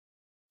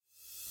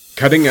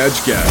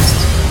cutting-edge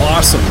guests,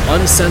 awesome,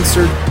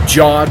 uncensored,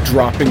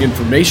 jaw-dropping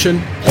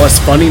information, plus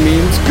funny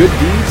memes, good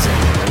deeds,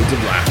 and loads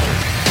of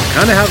laughter.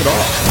 Kind of have it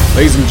all.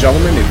 Ladies and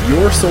gentlemen, if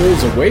your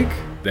soul's awake,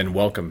 then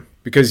welcome,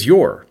 because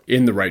you're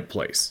in the right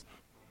place.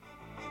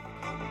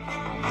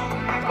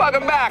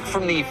 Welcome back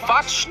from the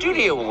Fox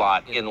studio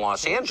lot in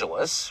Los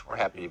Angeles. We're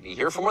happy to be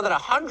here. For more than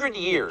 100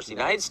 years, the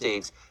United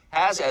States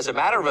has, as a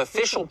matter of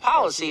official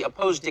policy,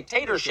 opposed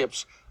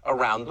dictatorships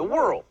around the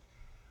world.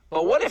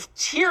 But what if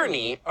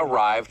tyranny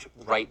arrived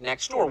right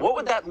next door? What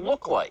would that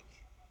look like?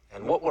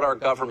 And what would our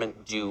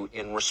government do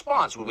in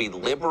response? Would we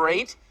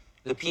liberate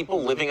the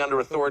people living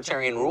under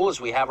authoritarian rule as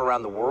we have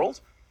around the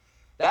world?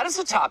 That is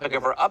the topic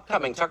of our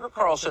upcoming Tucker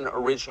Carlson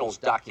Originals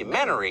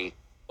documentary,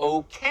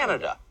 Oh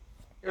Canada.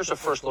 Here's a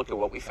first look at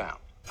what we found.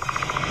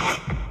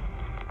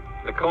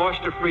 The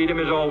cost of freedom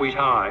is always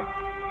high,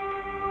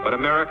 but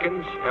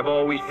Americans have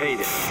always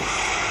paid it.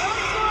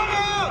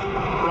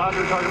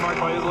 Roger, target mark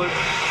by his lips.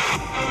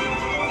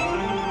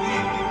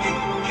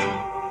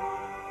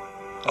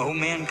 Oh,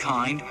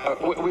 mankind.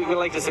 We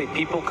like to say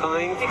people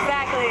kind.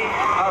 Exactly.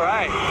 All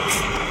right.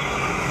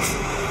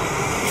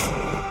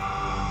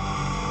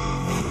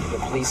 The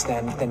police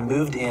then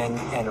moved in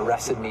and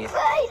arrested me.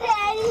 Hi,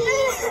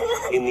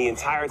 Daddy. In the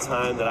entire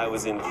time that I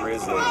was in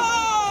prison.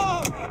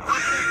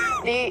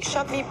 They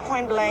shot me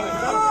point blank.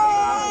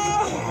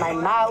 My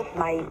mouth,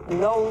 my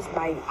nose,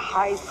 my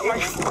eyes.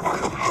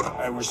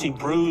 I received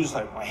bruises,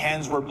 my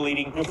hands were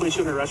bleeding. No police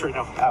under arrest right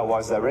now. I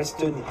was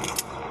arrested,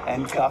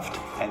 handcuffed,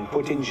 and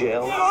put in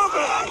jail.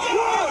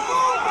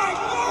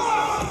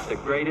 The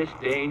greatest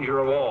danger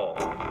of all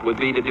would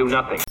be to do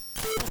nothing.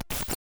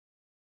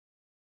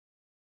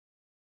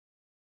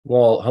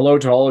 Well, hello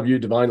to all of you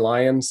divine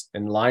lions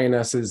and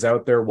lionesses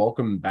out there.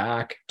 Welcome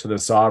back to the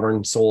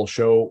Sovereign Soul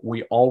Show.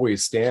 We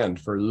always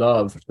stand for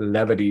love,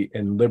 levity,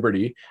 and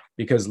liberty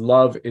because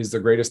love is the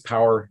greatest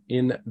power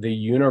in the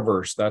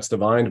universe. That's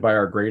divined by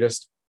our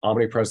greatest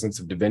omnipresence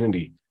of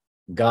divinity,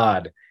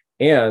 God.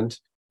 And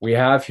we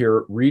have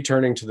here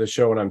returning to the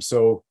show, and I'm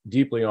so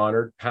deeply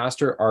honored,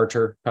 Pastor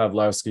Artur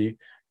Pawlowski,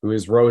 who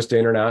is rose to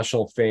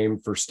international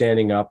fame for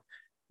standing up.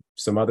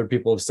 Some other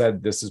people have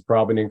said this is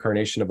probably an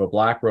incarnation of a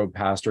black robe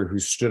pastor who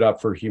stood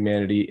up for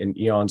humanity in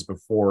eons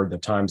before the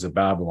times of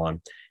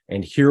Babylon.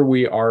 And here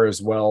we are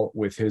as well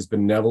with his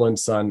benevolent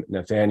son,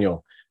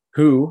 Nathaniel,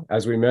 who,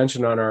 as we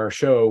mentioned on our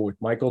show with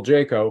Michael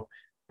Jaco,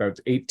 about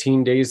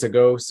 18 days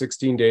ago,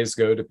 16 days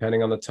ago,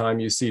 depending on the time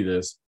you see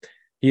this,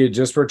 he had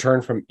just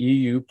returned from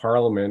EU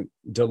Parliament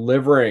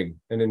delivering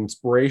an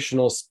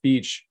inspirational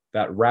speech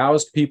that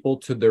roused people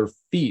to their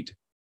feet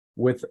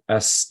with a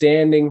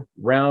standing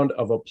round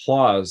of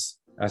applause,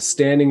 a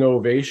standing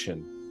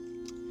ovation.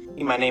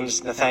 My name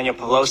is Nathaniel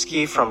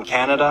Pawlowski from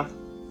Canada.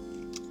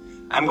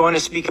 I'm going to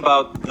speak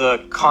about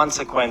the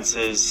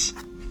consequences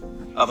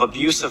of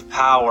abuse of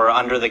power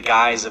under the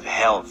guise of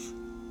health,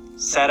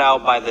 set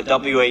out by the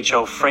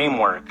WHO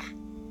framework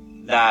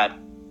that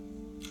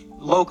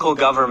local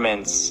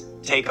governments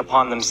take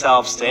upon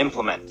themselves to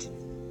implement.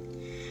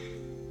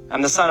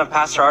 I'm the son of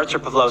Pastor Artur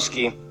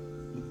Pawlowski,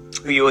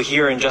 who you will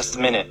hear in just a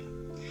minute.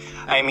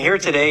 I am here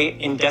today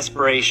in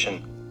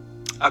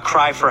desperation, a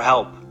cry for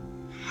help.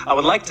 I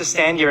would like to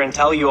stand here and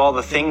tell you all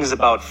the things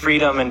about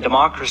freedom and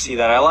democracy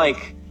that I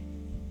like,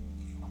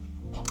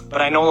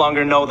 but I no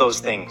longer know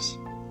those things.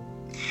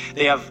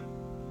 They have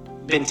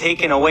been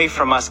taken away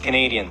from us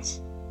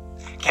Canadians.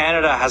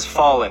 Canada has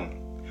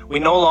fallen. We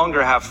no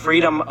longer have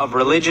freedom of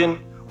religion,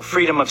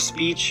 freedom of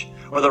speech,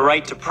 or the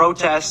right to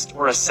protest,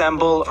 or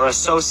assemble, or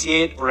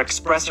associate, or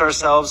express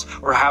ourselves,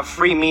 or have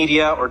free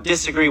media, or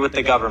disagree with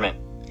the government.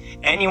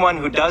 Anyone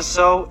who does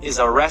so is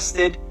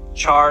arrested,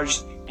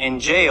 charged, and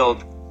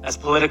jailed as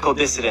political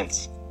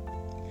dissidents.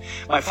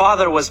 My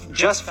father was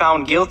just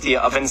found guilty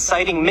of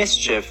inciting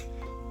mischief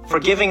for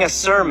giving a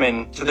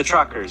sermon to the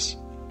truckers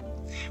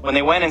when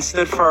they went and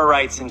stood for our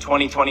rights in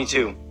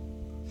 2022.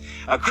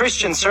 A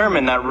Christian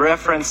sermon that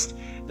referenced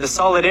the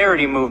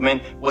solidarity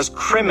movement was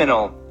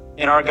criminal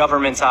in our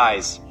government's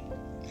eyes.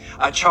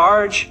 A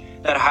charge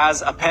that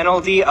has a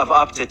penalty of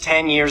up to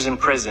 10 years in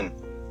prison.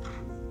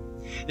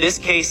 This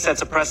case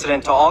sets a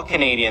precedent to all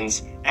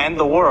Canadians and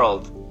the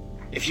world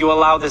if you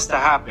allow this to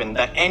happen,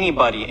 that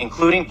anybody,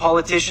 including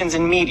politicians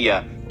and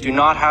media, do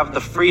not have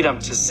the freedom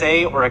to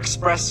say or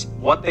express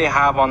what they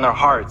have on their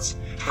hearts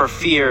for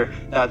fear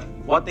that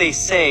what they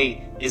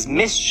say is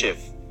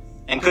mischief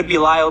and could be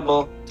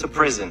liable to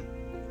prison.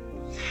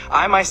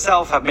 I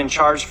myself have been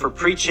charged for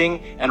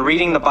preaching and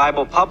reading the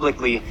Bible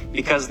publicly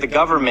because the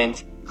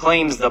government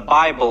claims the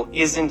Bible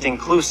isn't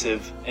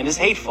inclusive and is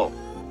hateful.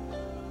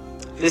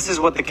 This is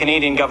what the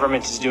Canadian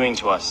government is doing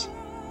to us.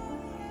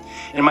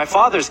 In my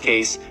father's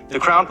case, the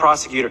Crown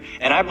Prosecutor,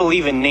 and I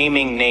believe in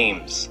naming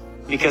names,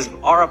 because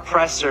our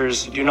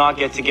oppressors do not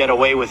get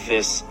away with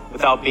this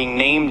without being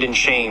named and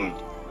shamed.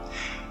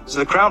 So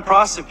the Crown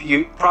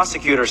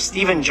Prosecutor,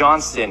 Stephen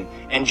Johnston,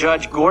 and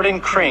Judge Gordon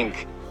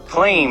Crink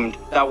claimed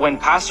that when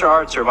Pastor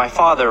Artur, my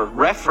father,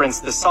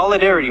 referenced the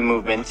solidarity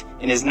movement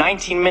in his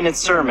 19-minute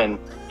sermon,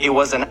 it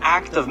was an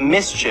act of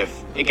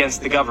mischief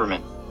against the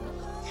government.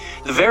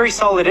 The very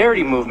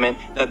solidarity movement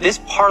that this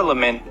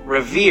parliament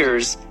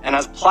reveres and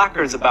has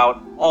placards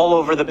about all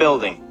over the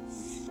building.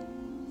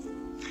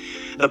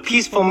 The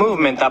peaceful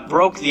movement that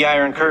broke the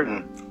Iron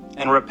Curtain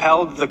and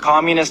repelled the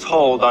communist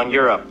hold on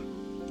Europe.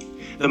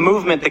 The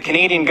movement the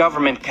Canadian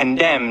government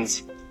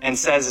condemns and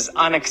says is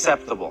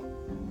unacceptable.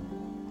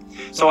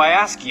 So I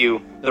ask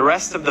you, the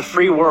rest of the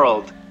free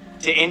world,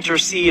 to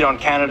intercede on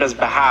Canada's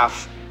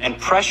behalf and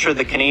pressure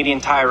the Canadian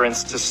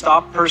tyrants to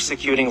stop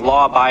persecuting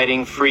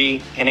law-abiding,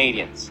 free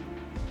Canadians.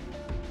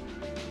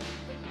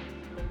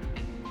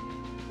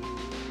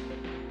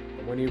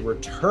 When he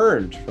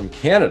returned from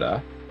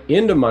Canada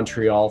into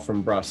Montreal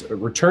from Brussels,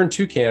 returned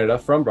to Canada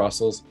from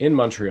Brussels in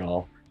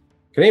Montreal,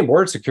 Canadian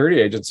Border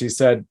Security Agency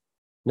said,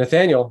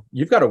 Nathaniel,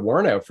 you've got a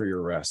warrant out for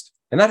your arrest.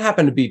 And that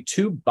happened to be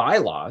 2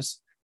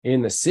 bylaws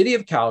in the city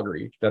of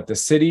Calgary that the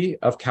City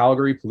of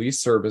Calgary Police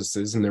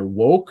Services and their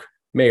woke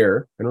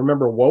mayor, and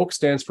remember, woke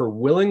stands for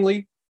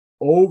willingly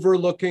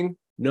overlooking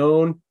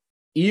known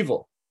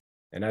evil.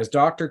 And as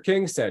Dr.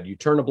 King said, you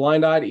turn a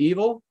blind eye to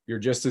evil, you're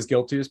just as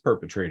guilty as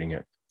perpetrating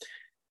it.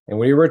 And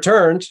when he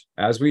returned,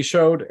 as we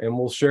showed, and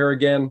we'll share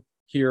again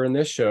here in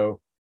this show,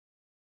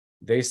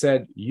 they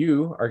said,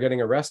 you are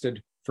getting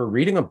arrested for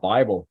reading a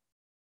Bible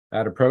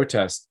at a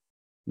protest.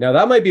 Now,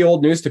 that might be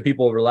old news to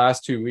people over the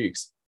last 2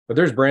 weeks, but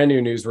there's brand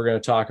new news we're going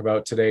to talk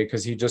about today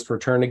because he just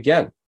returned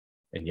again.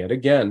 And yet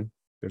again,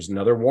 there's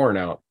another warrant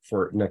out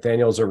for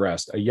Nathaniel's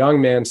arrest, a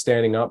young man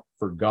standing up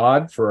for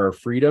God, for our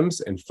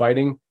freedoms, and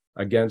fighting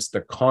against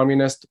the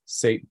communist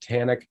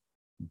satanic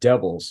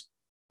devils,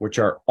 which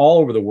are all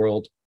over the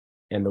world.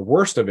 And the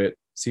worst of it,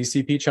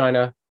 CCP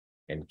China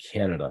and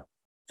Canada.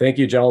 Thank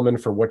you, gentlemen,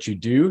 for what you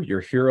do.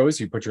 You're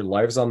heroes. You put your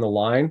lives on the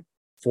line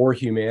for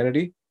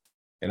humanity.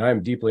 And I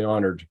am deeply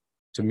honored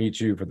to meet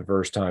you for the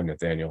first time,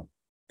 Nathaniel.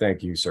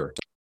 Thank you, sir.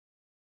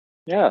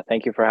 Yeah,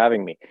 thank you for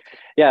having me.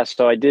 Yeah,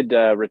 so I did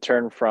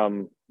return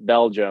from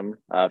Belgium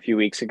a few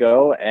weeks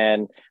ago,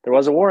 and there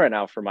was a warrant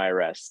out for my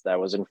arrest that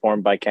was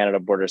informed by Canada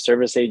Border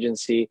Service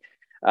Agency.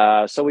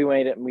 So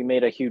we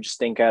made a huge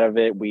stink out of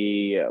it.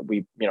 We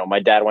my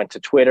dad went to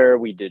Twitter.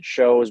 We did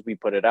shows. We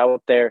put it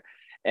out there,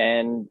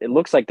 and it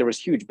looks like there was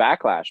huge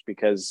backlash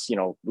because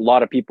a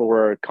lot of people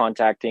were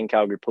contacting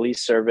Calgary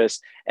Police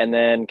Service, and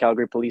then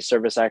Calgary Police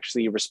Service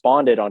actually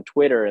responded on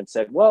Twitter and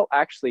said, "Well,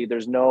 actually,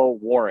 there's no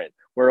warrant.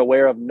 We're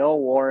aware of no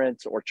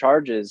warrants or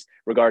charges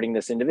regarding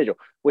this individual,"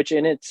 which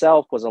in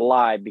itself was a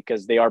lie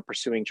because they are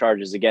pursuing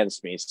charges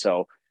against me.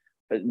 So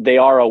they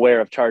are aware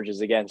of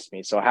charges against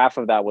me. So half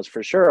of that was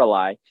for sure a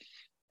lie.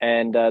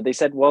 And they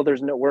said, well,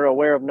 we're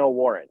aware of no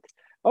warrant.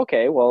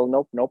 Okay, well,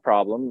 no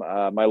problem.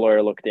 My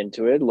lawyer looked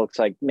into it. Looks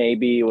like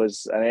maybe it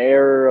was an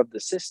error of the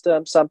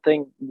system,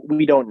 something.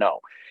 We don't know.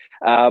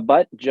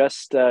 But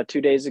just 2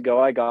 days ago,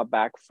 I got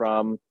back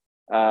from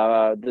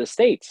the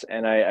States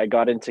and I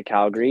got into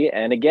Calgary.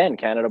 And again,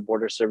 Canada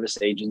Border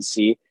Service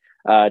Agency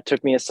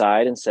took me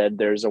aside and said,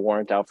 there's a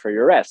warrant out for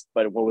your arrest.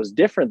 But what was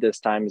different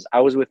this time is I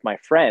was with my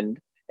friend,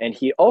 and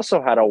he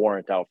also had a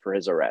warrant out for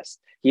his arrest.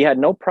 He had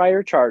no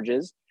prior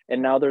charges,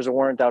 and now there's a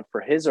warrant out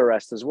for his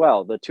arrest as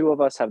well. The two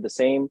of us have the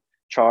same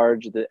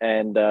charge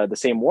and the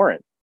same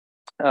warrant.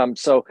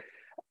 So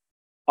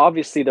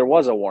obviously there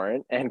was a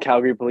warrant, and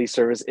Calgary Police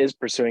Service is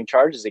pursuing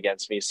charges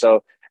against me.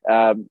 So,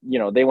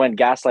 they went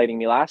gaslighting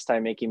me last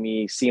time, making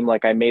me seem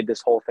like I made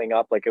this whole thing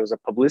up, like it was a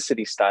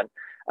publicity stunt.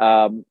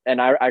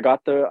 And I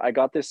got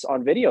this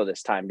on video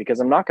this time because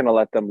I'm not going to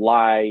let them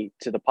lie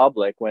to the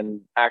public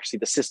when actually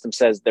the system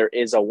says there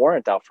is a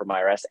warrant out for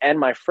my arrest and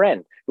my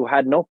friend who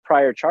had no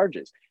prior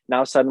charges.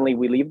 Now suddenly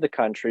we leave the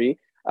country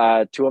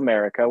to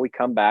America. We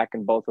come back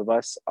and both of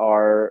us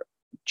are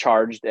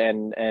charged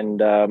and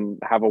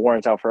have a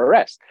warrant out for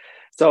arrest.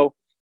 So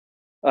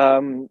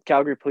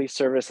Calgary Police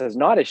Service has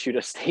not issued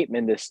a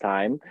statement this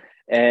time.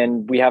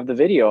 And we have the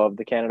video of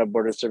the Canada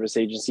Border Service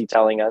Agency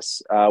telling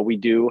us we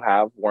do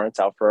have warrants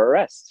out for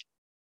arrest.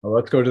 Well,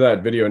 let's go to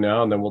that video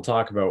now, and then we'll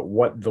talk about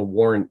what the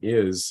warrant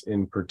is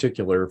in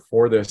particular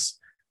for this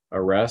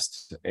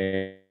arrest.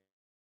 And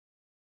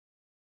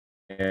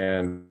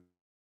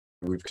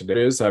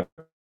I've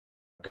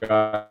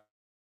got,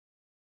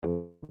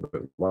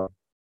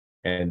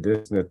 and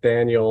this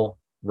Nathaniel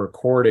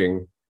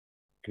recording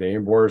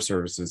Canadian Border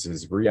Services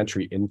his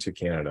re-entry into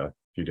Canada a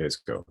few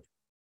days ago.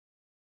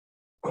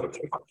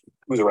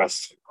 Who's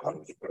arrested?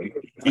 Oh,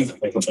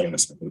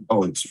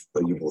 it's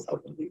you both.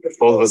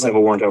 Both of us have a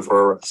warrant out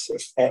for arrest.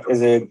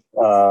 Is it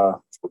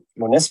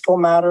municipal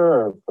matter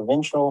or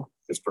provincial?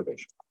 It's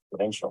provincial.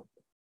 Provincial.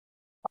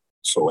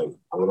 So I'm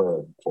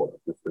gonna pull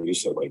it for you.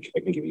 So I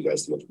can give you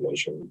guys the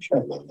information,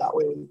 and then that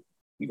way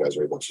you guys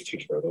are able to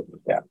take care of it.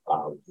 Yeah.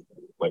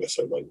 Like I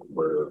said,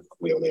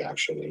 we only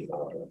actually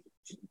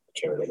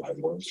Canada live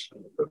ones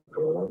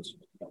for ones.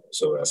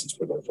 So as it's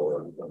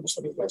provincial, I'm just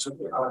letting you guys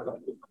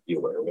be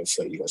aware of it,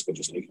 so you guys can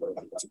just take care of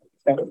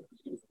it.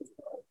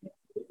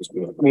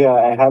 Yeah,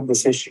 I had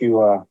this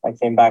issue. I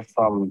came back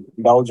from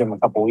Belgium a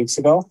couple of weeks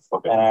ago,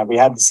 and we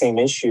had the same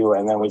issue.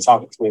 And then we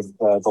talked with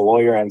the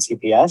lawyer and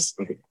CPS,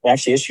 They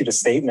actually issued a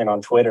statement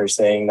on Twitter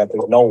saying that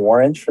there's no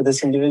warrant for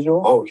this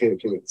individual. Oh, okay.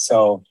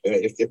 So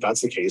if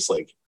that's the case,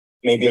 like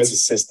maybe it's a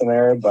system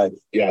error, but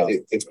yeah,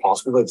 it's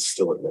possible that it's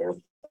still in there.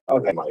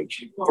 Okay. And like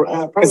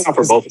probably not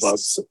for both of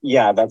us.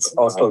 Yeah, that's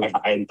also.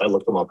 I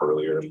looked them up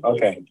earlier.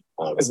 Okay.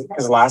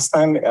 Because last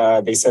time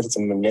they said it's a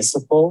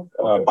municipal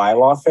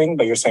bylaw thing,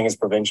 but you're saying it's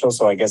provincial,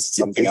 so I guess it's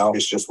something else.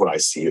 It's just what I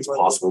see. It's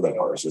possible that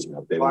ours isn't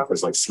updated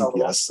because like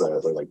CPS,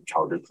 they're like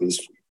Calgary Police.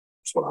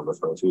 That's what I'm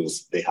referring to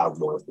is they have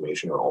more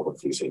information, or all the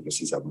police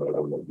agencies have more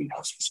than what we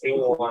have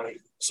specifically.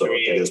 So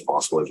it is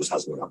possible it just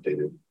hasn't been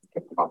updated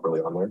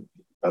properly on there.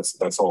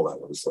 That's all that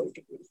was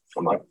like.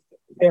 I'm not.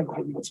 Yeah.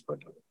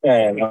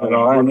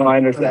 No, I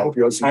understand.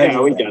 I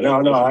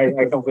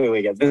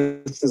completely get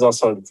it. This is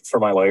also for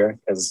my lawyer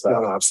because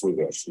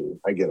absolutely,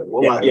 I get it.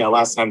 Well,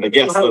 last time they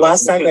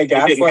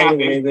gaslighted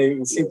me.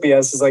 The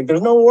CPS is like,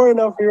 "There's no warrant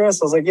out for your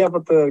arrest." I was like, "Yeah,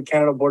 but the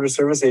Canada Border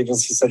Service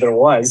Agency said there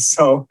was."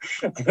 So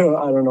I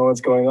don't know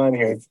what's going on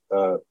here.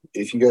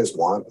 If you guys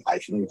want, I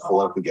can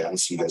pull up again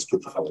so you guys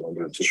get the phone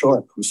number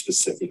to who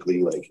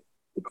specifically like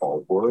the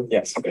call for it.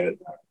 Yes. Okay.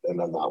 And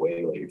then that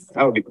way, like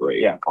that would be great.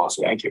 Yeah.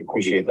 Awesome. Thank you.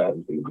 Appreciate that.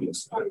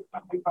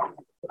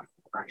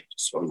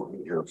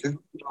 So you're okay.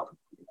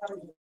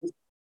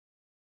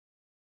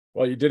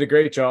 Well, you did a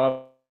great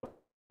job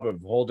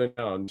of holding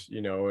down,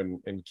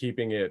 and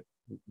keeping it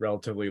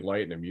relatively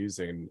light and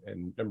amusing.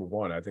 And number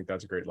one, I think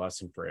that's a great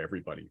lesson for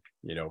everybody,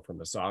 from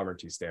the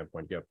sovereignty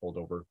standpoint. You get pulled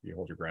over, you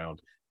hold your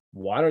ground.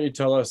 Why don't you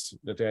tell us,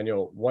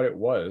 Nathaniel, what it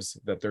was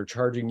that they're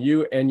charging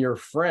you and your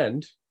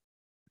friend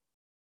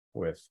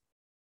with?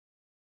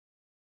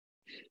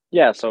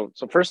 Yeah, so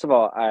first of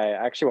all, I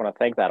actually want to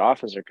thank that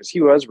officer because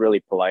he was really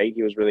polite.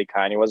 He was really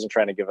kind. He wasn't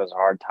trying to give us a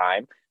hard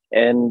time.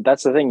 And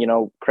that's the thing,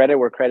 credit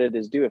where credit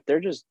is due. If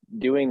they're just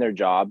doing their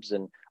jobs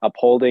and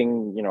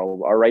upholding,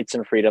 our rights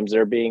and freedoms,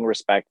 they're being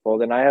respectful,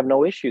 then I have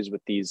no issues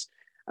with these,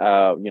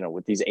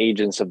 with these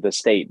agents of the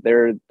state.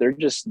 They're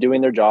just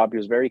doing their job. He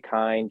was very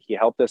kind. He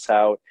helped us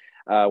out.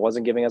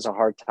 Wasn't giving us a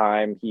hard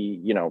time.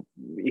 He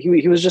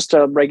was just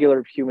a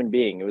regular human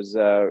being. It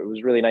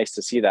was really nice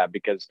to see that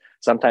because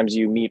sometimes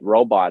you meet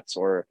robots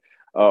or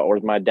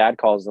my dad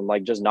calls them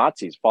like just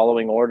Nazis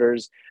following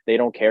orders. They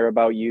don't care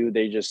about you.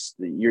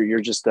 You're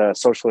just a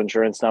social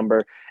insurance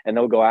number and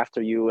they'll go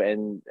after you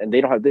and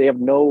they have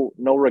no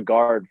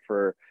regard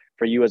for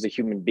you as a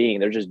human being.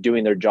 They're just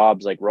doing their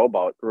jobs like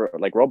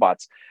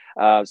robots.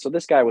 So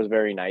this guy was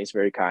very nice,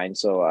 very kind.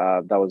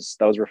 So that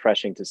was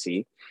refreshing to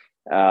see.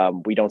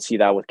 We don't see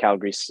that with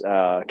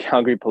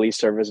Calgary Police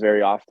Service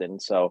very often.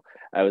 So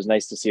it was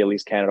nice to see at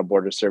least Canada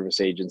Border Service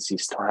Agency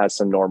still has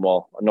some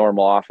normal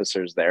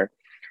officers there.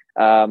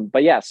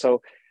 But yeah,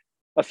 so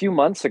a few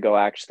months ago,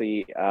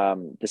 actually,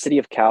 the city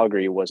of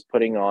Calgary was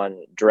putting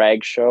on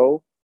drag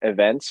show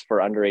events for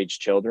underage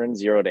children,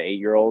 0 to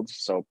 8-year-olds.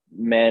 So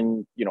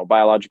men,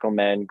 biological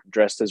men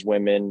dressed as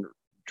women,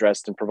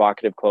 dressed in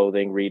provocative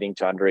clothing, reading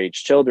to underage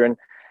children.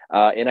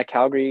 In a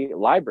Calgary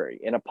library,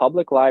 in a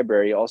public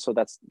library, also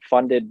that's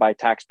funded by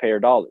taxpayer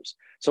dollars.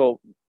 So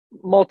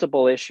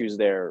multiple issues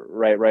there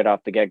right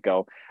off the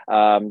get-go.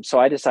 So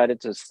I decided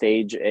to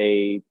stage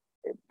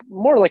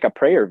more like a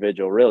prayer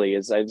vigil, really.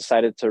 Is I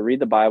decided to read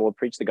the Bible,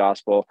 preach the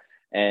gospel,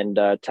 and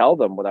tell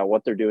them that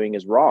what they're doing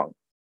is wrong.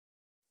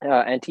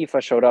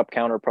 Antifa showed up,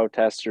 counter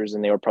protesters,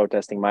 and they were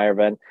protesting my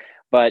event.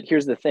 But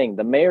here's the thing: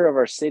 the mayor of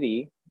our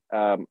city,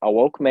 a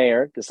woke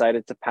mayor,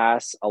 decided to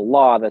pass a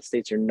law that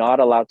states you're not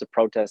allowed to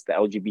protest the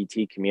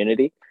LGBT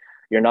community.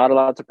 You're not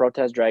allowed to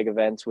protest drag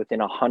events within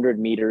 100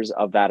 meters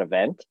of that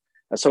event.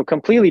 So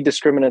completely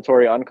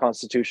discriminatory,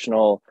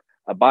 unconstitutional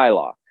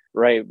bylaw.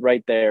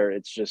 Right there.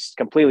 It's just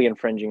completely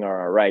infringing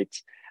our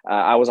rights.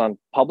 I was on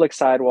public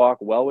sidewalk,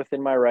 well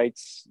within my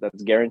rights.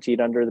 That's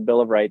guaranteed under the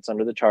Bill of Rights,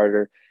 under the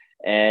Charter.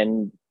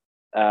 And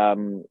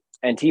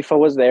Antifa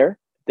was there.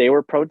 They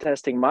were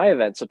protesting my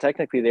event. So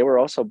technically they were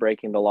also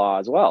breaking the law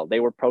as well. They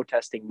were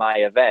protesting my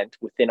event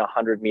within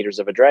 100 meters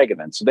of a drag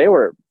event. So they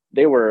were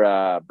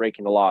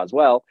breaking the law as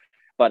well,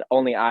 but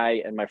only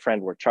I and my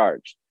friend were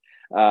charged.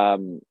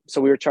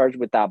 So we were charged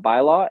with that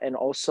bylaw and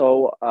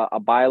also a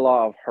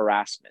bylaw of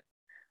harassment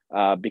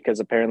because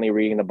apparently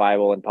reading the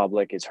Bible in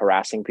public is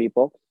harassing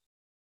people.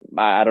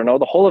 I don't know.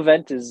 The whole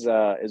event is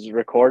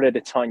recorded.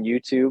 It's on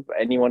YouTube.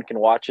 Anyone can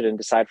watch it and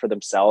decide for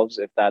themselves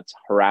if that's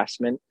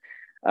harassment.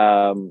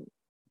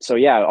 So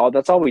yeah,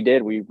 that's all we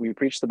did. We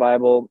preached the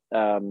Bible,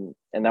 and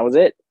that was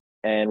it.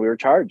 And we were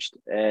charged.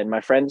 And my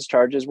friend's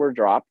charges were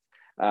dropped.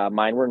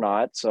 Mine were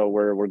not. So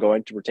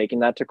we're taking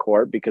that to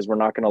court because we're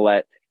not going to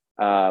let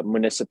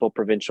municipal,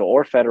 provincial,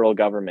 or federal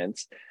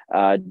governments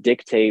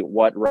dictate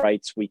what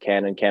rights we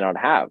can and cannot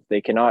have. They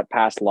cannot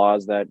pass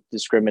laws that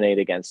discriminate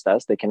against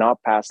us. They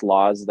cannot pass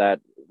laws that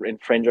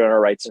infringe on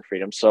our rights and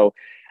freedoms. So,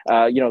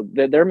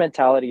 their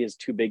mentality is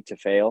too big to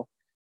fail.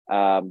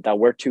 That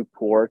we're too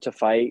poor to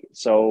fight.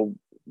 So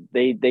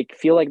they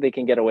feel like they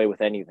can get away with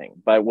anything.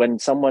 But when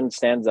someone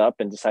stands up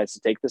and decides to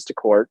take this to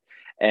court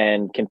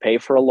and can pay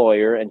for a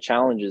lawyer and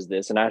challenges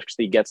this and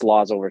actually gets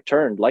laws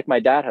overturned, like my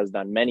dad has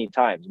done many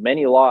times,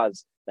 many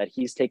laws that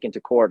he's taken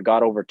to court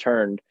got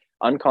overturned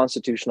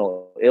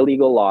unconstitutional,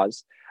 illegal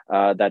laws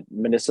that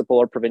municipal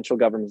or provincial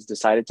governments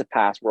decided to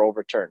pass were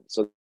overturned.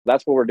 So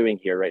that's what we're doing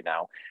here right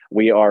now.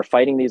 We are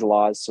fighting these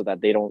laws so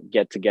that they don't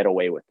get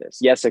away with this.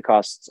 Yes, it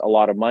costs a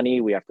lot of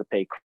money. We have to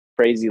pay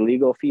crazy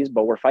legal fees,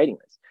 but we're fighting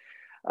this.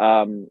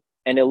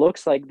 And it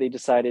looks like they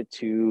decided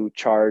to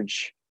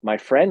charge my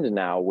friend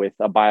now with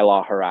a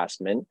bylaw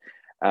harassment,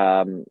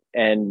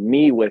 and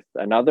me with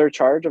another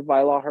charge of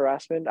bylaw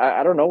harassment.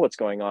 I don't know what's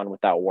going on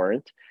with that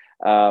warrant.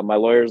 My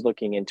lawyer's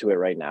looking into it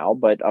right now,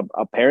 but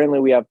apparently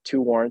we have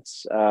 2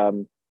 warrants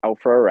out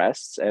for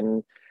arrests,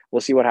 and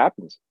we'll see what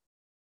happens.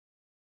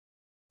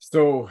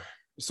 So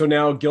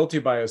now guilty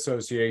by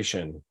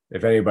association,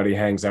 if anybody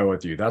hangs out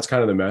with you. That's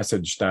kind of the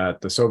message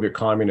that the Soviet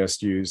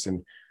communists used.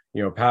 And,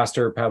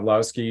 Pastor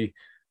Pawlowski,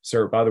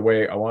 sir, by the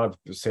way, I want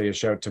to say a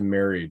shout to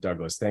Mary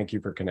Douglas. Thank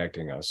you for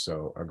connecting us.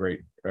 So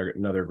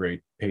another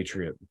great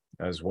patriot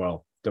as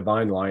well.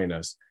 Divine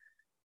Lioness.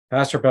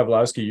 Pastor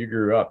Pawlowski, you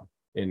grew up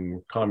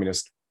in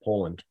communist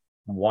Poland.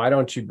 Why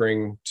don't you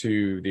bring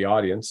to the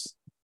audience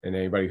and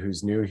anybody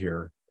who's new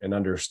here an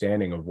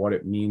understanding of what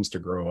it means to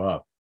grow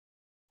up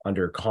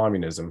under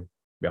communism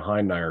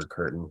behind the Iron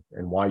Curtain,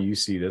 and why you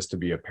see this to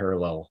be a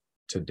parallel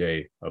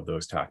today of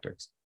those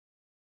tactics?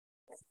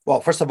 Well,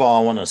 first of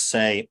all, I want to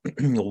say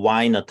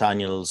why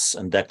Nathaniel's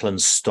and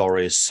Declan's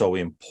story is so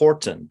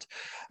important.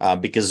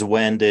 Because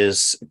when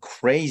this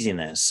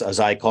craziness, as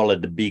I call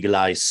it, the big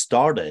lie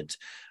started,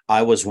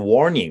 I was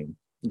warning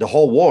the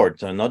whole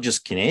world, and not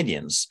just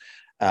Canadians,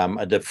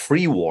 the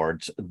free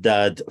world,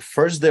 that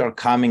first they are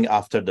coming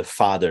after the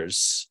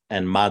fathers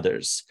and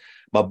mothers,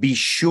 but be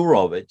sure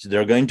of it,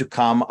 they're going to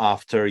come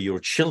after your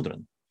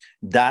children.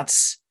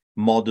 That's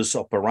modus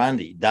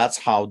operandi. That's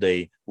how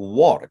they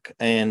work.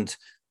 And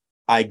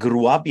I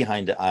grew up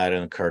behind the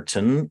Iron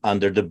Curtain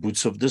under the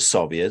boots of the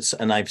Soviets,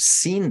 and I've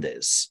seen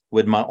this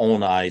with my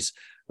own eyes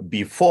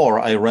before.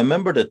 I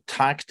remember the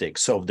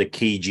tactics of the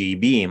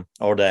KGB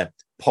or the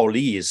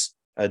police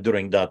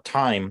during that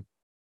time.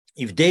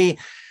 If they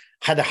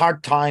had a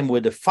hard time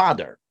with the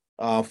father,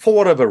 for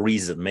whatever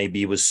reason,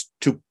 maybe it was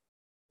too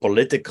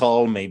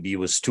political, maybe it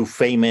was too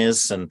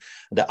famous, and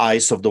the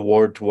eyes of the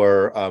world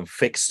were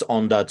fixed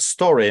on that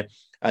story,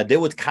 they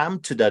would come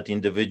to that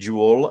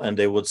individual and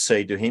they would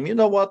say to him, you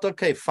know what,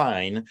 okay,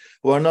 fine,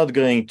 we're not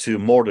going to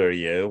murder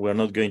you, we're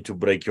not going to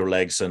break your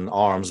legs and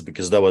arms,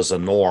 because that was a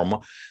norm.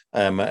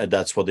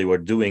 That's what they were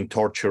doing.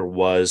 Torture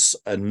was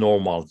a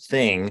normal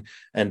thing.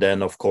 And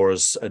then, of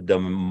course, the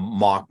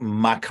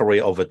mockery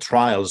of the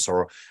trials,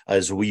 or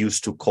as we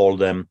used to call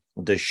them,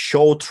 the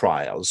show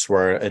trials,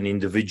 where an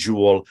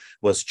individual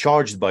was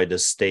charged by the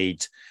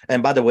state.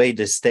 And by the way,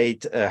 the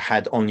state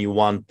had only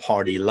one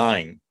party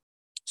line.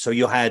 So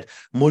you had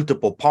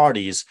multiple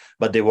parties,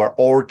 but they were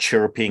all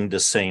chirping the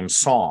same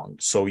song.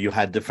 So you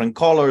had different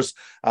colors,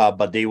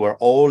 but they were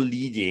all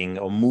leading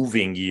or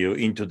moving you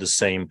into the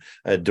same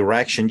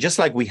direction. Just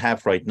like we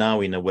have right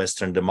now in the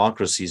Western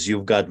democracies,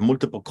 you've got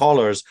multiple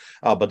colors,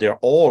 but they're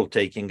all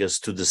taking us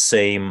to the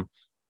same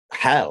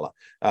hell,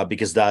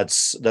 because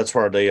that's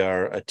where they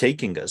are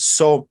taking us.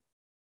 So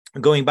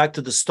going back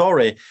to the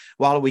story,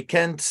 while we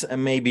can't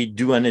maybe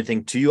do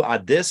anything to you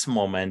at this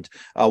moment,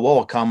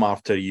 we'll come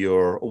after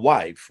your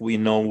wife. We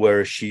know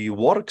where she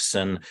works,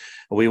 and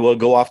we will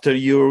go after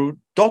your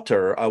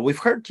daughter. We've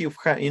heard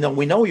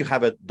we know you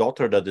have a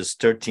daughter that is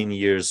 13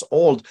 years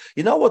old.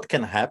 You know what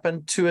can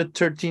happen to a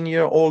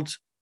 13-year-old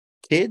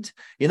kid?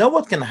 You know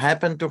what can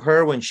happen to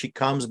her when she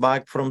comes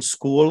back from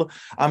school?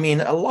 I mean,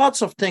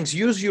 lots of things.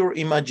 Use your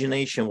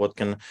imagination what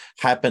can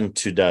happen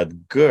to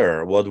that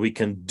girl, what we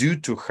can do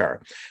to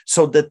her.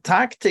 So the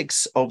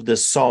tactics of the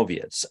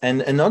Soviets,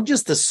 and not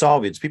just the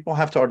Soviets, people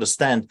have to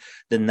understand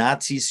the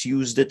Nazis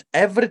used it.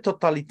 Every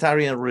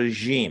totalitarian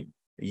regime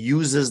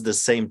uses the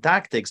same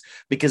tactics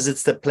because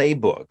it's the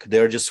playbook.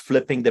 They're just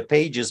flipping the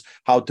pages,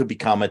 how to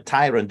become a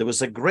tyrant. There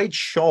was a great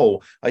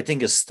show, I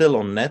think it's still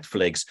on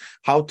Netflix,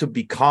 How to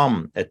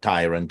Become a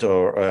Tyrant,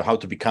 or How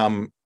to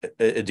Become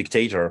a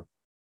Dictator.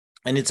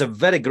 And it's a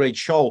very great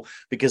show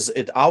because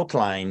it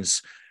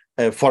outlines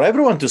for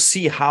everyone to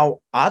see how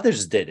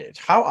others did it,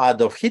 how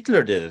Adolf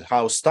Hitler did it,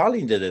 how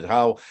Stalin did it,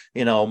 how,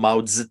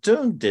 Mao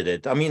Zedong did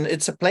it. I mean,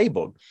 it's a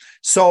playbook.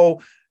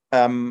 So,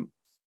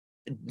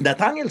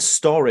 Nathaniel's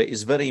story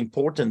is very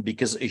important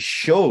because it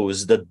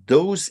shows that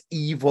those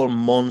evil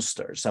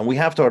monsters, and we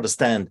have to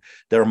understand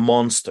they're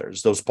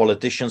monsters. Those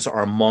politicians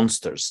are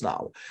monsters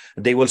now.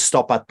 They will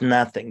stop at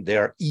nothing. They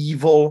are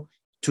evil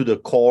to the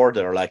core.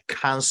 They're like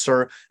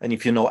cancer. And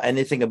if you know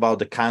anything about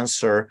the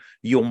cancer,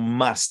 you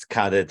must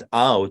cut it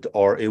out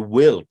or it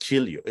will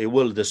kill you. It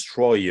will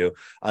destroy you.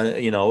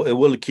 It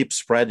will keep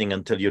spreading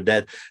until you're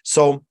dead.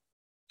 So,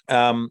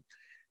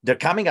 they're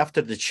coming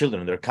after the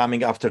children, they're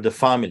coming after the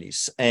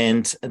families.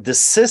 And the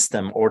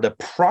system or the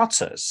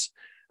process,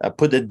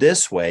 put it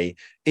this way,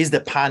 is the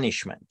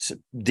punishment.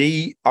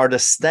 They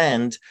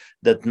understand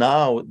that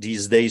now,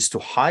 these days, to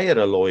hire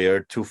a lawyer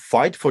to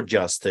fight for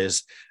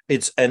justice,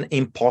 it's an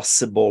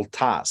impossible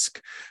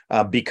task,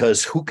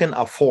 because who can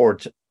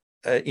afford,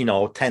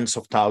 tens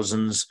of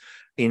thousands,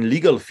 in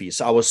legal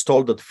fees. I was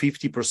told that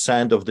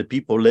 50% of the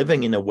people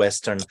living in a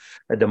Western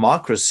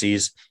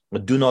democracies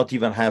do not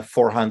even have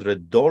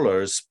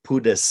 $400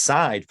 put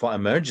aside for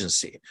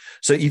emergency.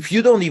 So if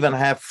you don't even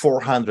have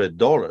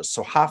 $400,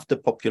 so half the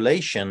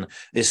population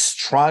is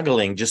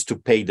struggling just to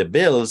pay the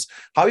bills,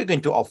 how are you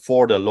going to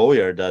afford a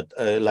lawyer that,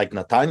 like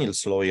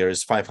Nathaniel's lawyer,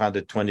 is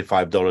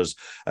 $525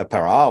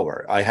 per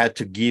hour? I had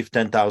to give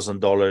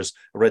 $10,000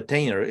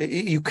 retainer.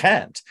 You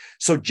can't.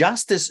 So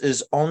justice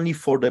is only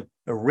for the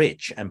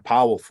rich and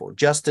powerful.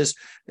 Justice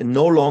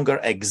no longer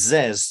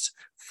exists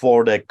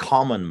for the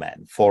common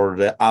man, for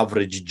the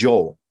average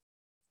Joe.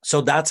 So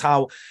that's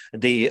how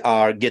they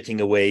are getting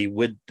away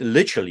with,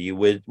 literally,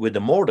 with the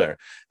murder.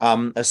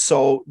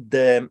 So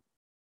the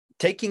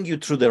taking you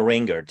through the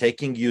ringer,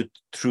 taking you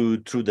through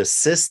the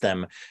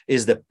system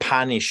is the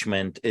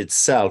punishment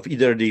itself.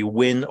 Either they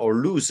win or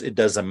lose, it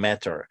doesn't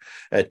matter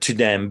to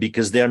them,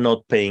 because they're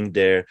not paying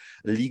their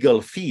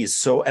legal fees.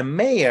 So a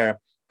mayor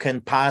can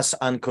pass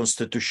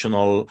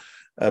unconstitutional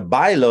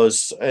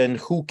bylaws, and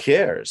who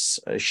cares?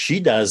 She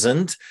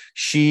doesn't.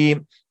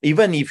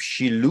 Even if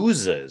she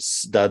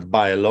loses that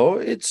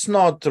bylaw, it's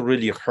not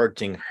really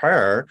hurting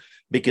her,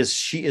 because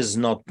she is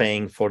not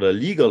paying for the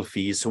legal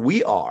fees.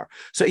 We are.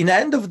 So in the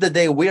end of the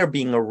day, we are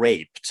being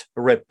raped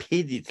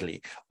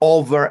repeatedly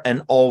over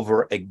and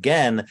over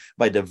again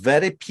by the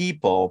very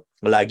people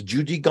like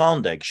Judy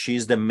Gondek.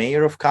 She's the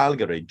mayor of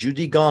Calgary,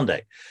 Judy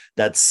Gondek,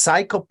 that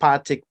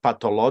psychopathic,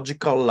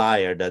 pathological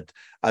liar that,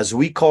 as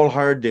we call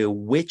her, the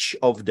witch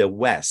of the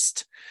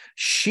West.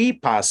 She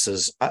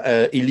passes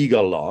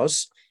illegal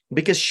laws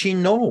because she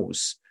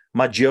knows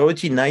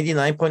majority,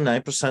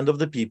 99.9% of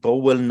the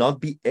people will not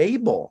be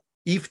able,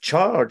 if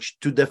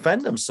charged, to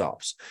defend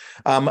themselves.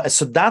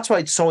 So that's why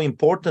it's so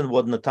important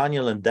what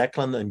Nathaniel and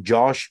Declan and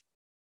Josh,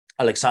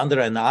 Alexander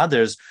and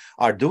others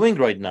are doing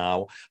right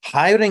now,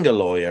 hiring a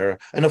lawyer.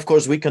 And of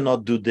course, we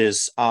cannot do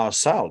this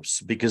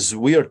ourselves because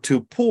we are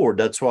too poor.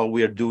 That's why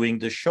we are doing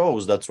the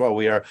shows. That's why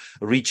we are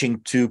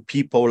reaching to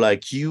people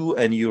like you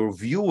and your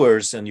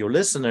viewers and your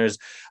listeners,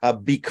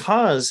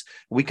 because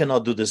we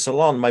cannot do this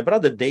alone. My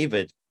brother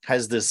David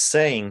has this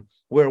saying,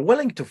 we're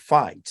willing to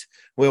fight.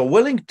 We're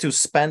willing to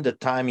spend the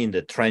time in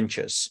the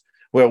trenches.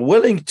 We're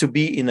willing to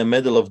be in the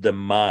middle of the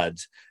mud,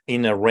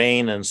 in the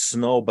rain and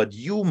snow, but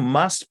you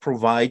must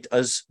provide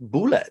us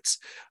bullets.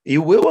 We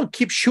will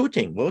keep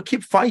shooting. We'll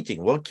keep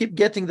fighting. We'll keep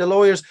getting the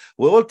lawyers.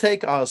 We will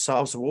take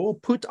ourselves, we'll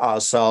put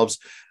ourselves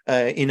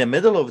in the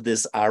middle of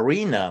this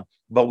arena,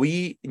 but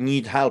we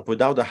need help.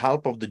 Without the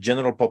help of the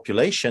general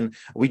population,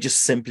 we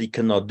just simply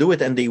cannot do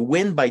it. And they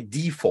win by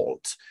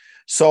default.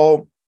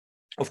 So,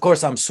 of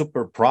course, I'm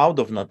super proud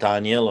of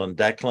Nathaniel and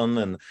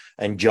Declan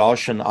and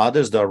Josh and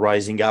others that are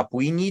rising up.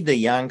 We need the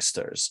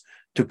youngsters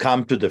to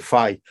come to the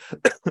fight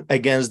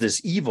against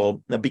this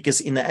evil,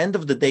 because in the end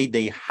of the day,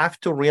 they have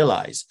to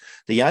realize,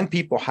 the young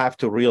people have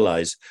to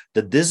realize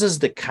that this is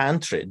the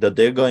country that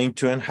they're going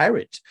to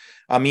inherit.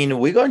 I mean,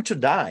 we're going to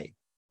die.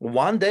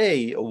 One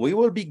day we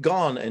will be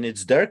gone and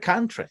it's their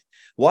country.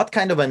 What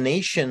kind of a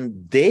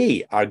nation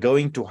they are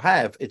going to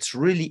have, it's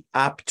really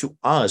up to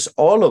us,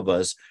 all of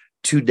us,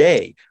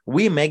 today.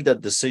 We make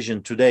that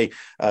decision today.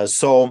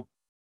 So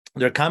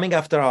they're coming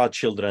after our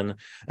children.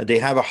 They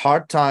have a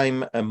hard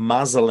time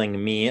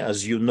muzzling me.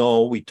 As you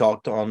know, we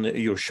talked on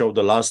your show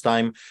the last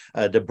time.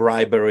 The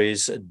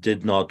briberies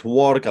did not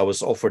work. I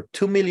was offered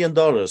 $2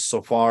 million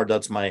so far.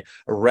 That's my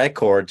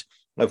record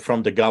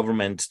from the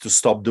government to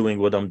stop doing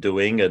what I'm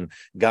doing, and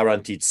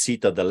guaranteed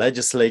seat at the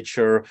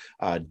legislature,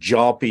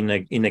 job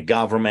in a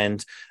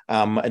government.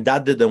 And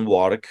that didn't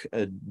work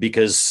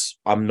because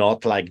I'm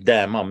not like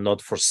them. I'm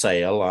not for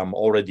sale. I'm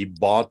already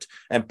bought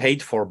and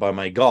paid for by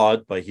my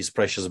God, by his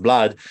precious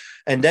blood.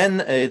 And then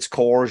it's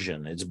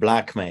coercion, it's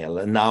blackmail.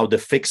 And now the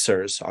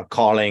fixers are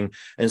calling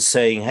and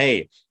saying,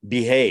 hey,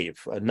 behave.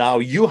 Now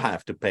you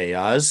have to pay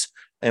us,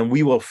 and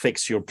we will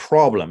fix your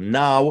problem.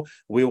 Now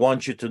we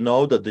want you to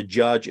know that the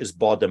judge is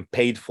bought and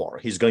paid for.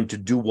 He's going to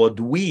do what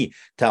we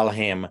tell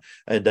him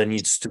that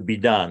needs to be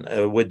done.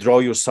 Withdraw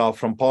yourself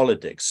from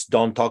politics.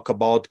 Don't talk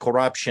about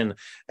corruption,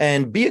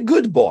 and be a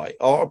good boy.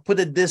 Or put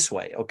it this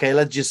way, okay?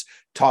 Let's just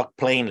talk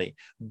plainly.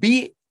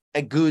 Be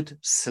a good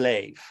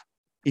slave.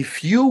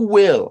 If you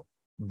will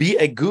be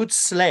a good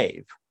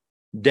slave,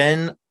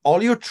 then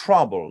all your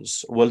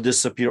troubles will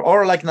disappear.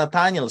 Or like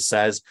Nathaniel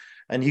says,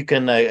 and you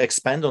can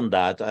expand on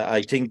that.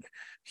 I think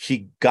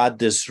he got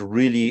this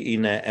really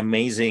in an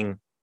amazing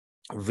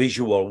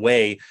visual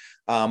way,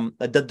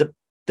 that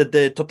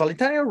the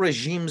totalitarian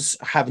regimes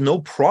have no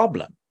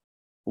problem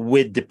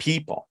with the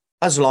people,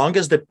 as long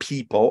as the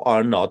people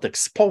are not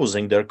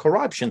exposing their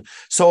corruption.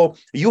 So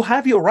you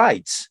have your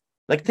rights.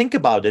 Like, think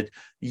about it.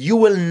 You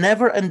will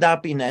never end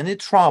up in any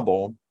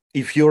trouble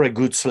if you're a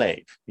good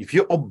slave, if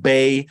you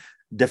obey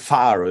the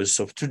pharaohs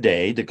of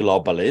today, the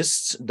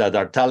globalists that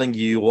are telling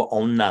you will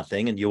own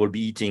nothing and you will be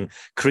eating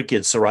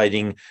crickets,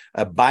 riding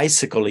a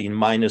bicycle in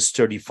minus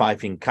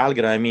 35 in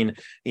Calgary. I mean,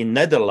 in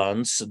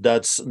Netherlands,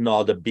 that's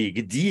not a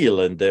big deal.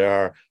 And there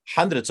are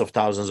hundreds of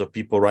thousands of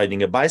people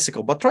riding a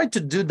bicycle, but try to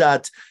do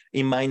that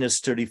in minus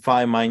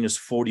 35, minus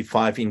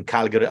 45 in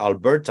Calgary,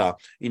 Alberta,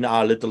 in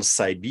our little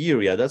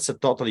Siberia. That's a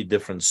totally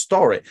different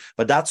story,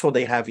 but that's what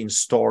they have in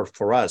store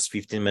for us.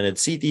 15-minute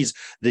cities,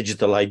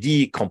 digital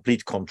ID,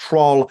 complete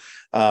control.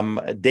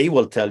 They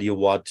will tell you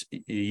what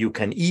you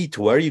can eat,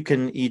 where you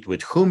can eat,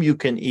 with whom you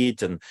can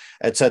eat, and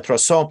etc.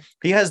 So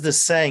he has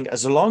this saying,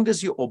 as long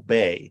as you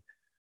obey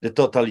the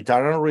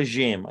totalitarian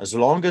regime, as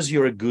long as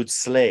you're a good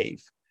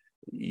slave,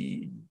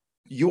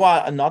 you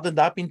are not end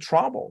up in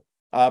trouble.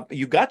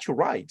 You got your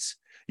rights.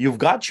 You've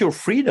got your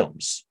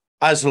freedoms,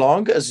 as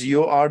long as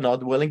you are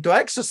not willing to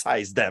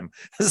exercise them.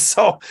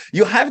 So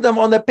you have them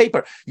on the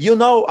paper.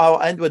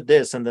 I'll end with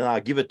this, and then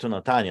I'll give it to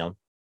Nathaniel,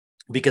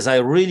 because I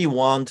really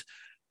want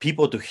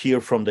people to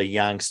hear from the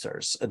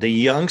youngsters. The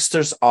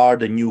youngsters are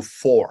the new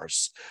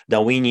force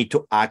that we need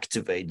to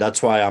activate.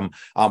 That's why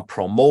I'm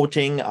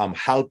promoting, I'm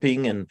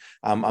helping, and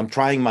I'm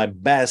trying my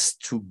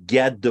best to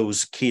get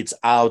those kids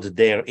out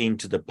there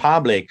into the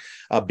public,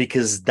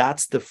 because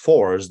that's the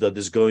force that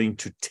is going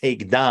to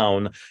take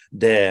down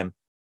the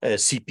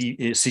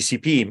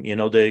CCP,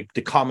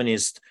 the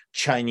communist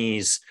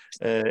Chinese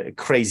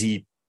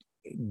crazy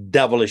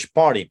devilish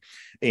party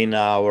in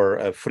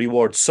our free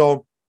world.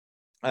 So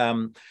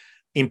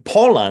in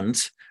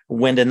Poland,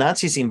 when the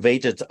Nazis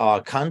invaded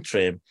our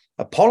country,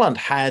 Poland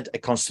had a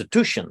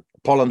constitution.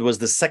 Poland was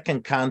the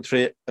second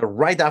country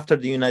right after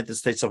the United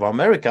States of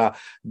America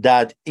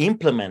that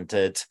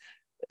implemented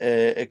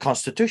a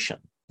constitution.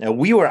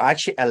 We were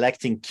actually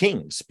electing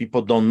kings.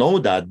 People don't know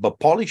that, but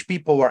Polish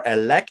people were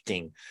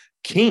electing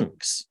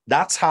kings.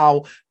 That's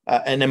how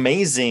an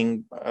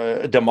amazing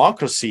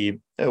democracy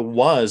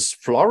was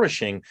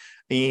flourishing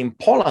in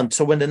Poland.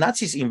 So when the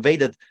Nazis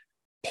invaded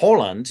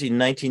Poland in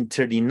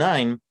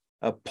 1939,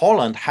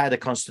 Poland had a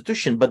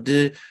constitution, but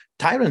the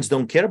tyrants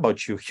don't care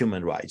about your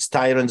human rights.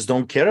 Tyrants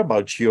don't care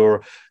about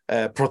your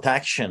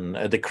protection,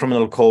 the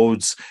criminal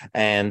codes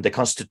and the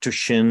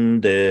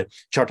constitution, the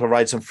Charter of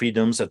Rights and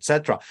Freedoms,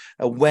 etc.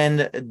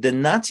 When the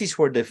Nazis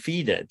were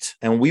defeated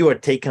and we were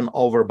taken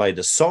over by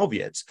the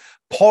Soviets,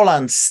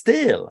 Poland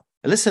still,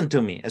 listen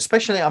to me,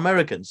 especially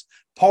Americans,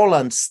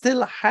 Poland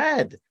still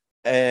had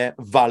a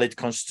valid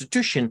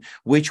constitution,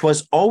 which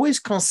was always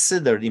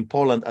considered in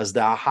Poland as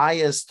the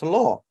highest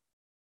law.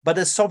 But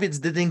the Soviets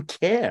didn't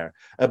care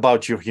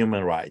about your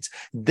human rights.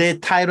 The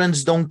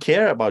tyrants don't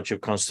care about your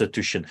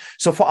constitution.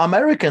 So for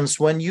Americans,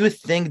 when you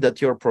think that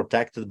you're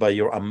protected by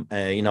your,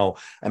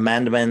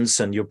 amendments,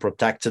 and you're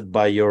protected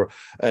by your,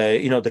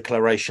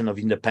 Declaration of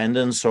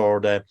Independence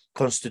or the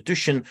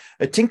Constitution,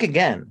 think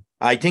again.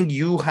 I think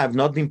you have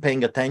not been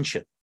paying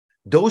attention.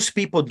 Those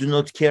people do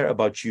not care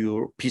about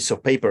your piece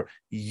of paper.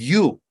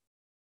 You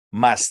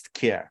must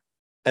care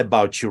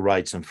about your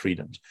rights and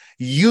freedoms.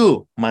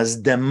 You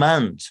must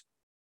demand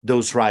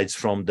those rights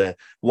from the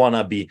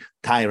wannabe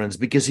tyrants,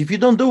 because if you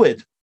don't do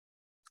it,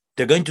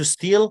 they're going to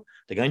steal,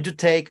 they're going to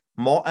take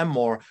more and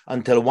more,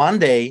 until one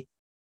day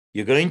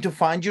you're going to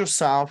find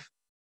yourself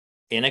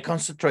in a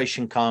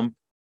concentration camp,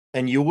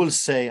 and you will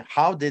say,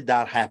 how did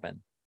that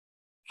happen?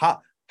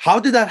 How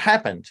did that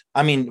happen?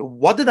 I mean,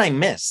 what did I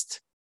miss?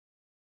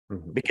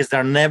 Because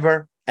they're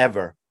never,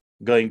 ever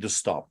going to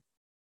stop.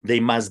 They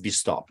must be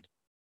stopped.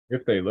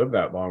 If they live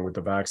that long with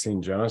the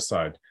vaccine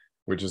genocide,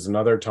 which is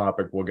another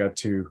topic we'll get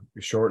to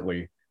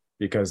shortly,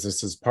 because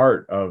this is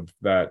part of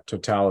that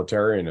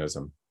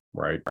totalitarianism,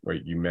 right?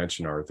 What you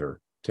mentioned,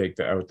 Arthur, take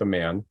out the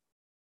man,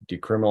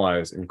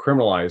 decriminalize and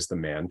criminalize the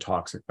man,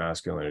 toxic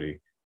masculinity,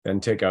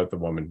 then take out the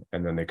woman,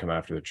 and then they come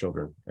after the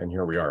children. And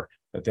here we are.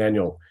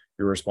 Nathaniel,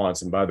 your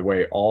response. And by the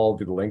way, all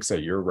the links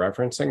that you're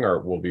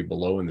referencing will be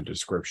below in the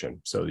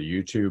description. So the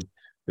YouTube,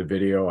 the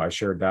video, I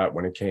shared that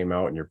when it came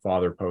out, and your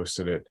father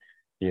posted it,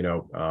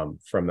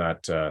 from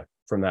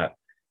that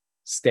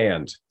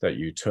stand that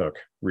you took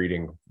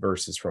reading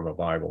verses from a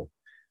Bible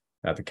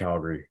at the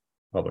Calgary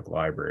Public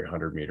Library,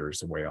 100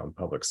 meters away on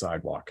public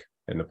sidewalk,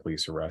 and the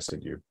police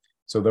arrested you.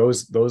 So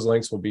those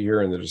links will be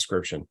here in the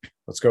description.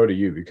 Let's go to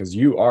you, because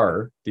you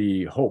are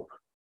the hope.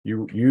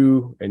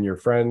 You and your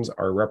friends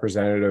are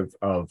representative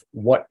of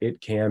what it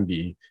can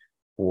be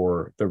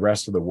for the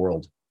rest of the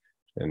world.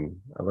 And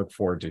I look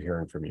forward to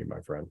hearing from you,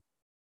 my friend.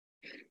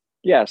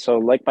 Yeah, so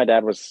like my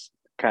dad was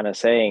kind of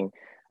saying,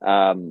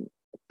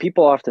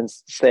 people often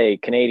say,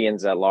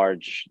 Canadians at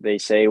large, they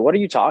say, what are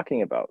you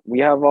talking about?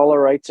 We have all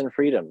our rights and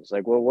freedoms.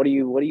 Like, well, what do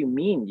you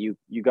mean?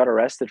 You got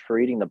arrested for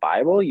reading the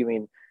Bible? You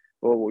mean,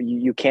 well,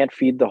 you can't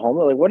feed the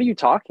homeless? Like, what are you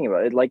talking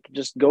about? It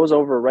just goes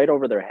right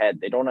over their head.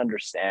 They don't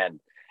understand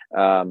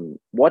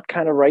what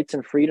kind of rights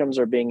and freedoms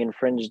are being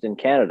infringed in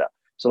Canada.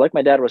 So like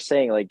my dad was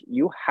saying, like,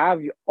 you have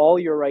all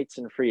your rights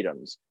and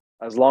freedoms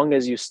as long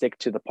as you stick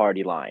to the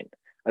party line.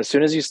 As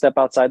soon as you step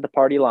outside the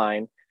party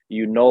line,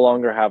 you no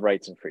longer have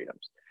rights and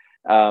freedoms.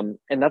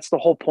 And that's the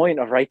whole point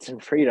of rights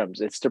and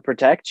freedoms. It's to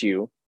protect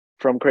you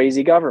from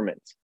crazy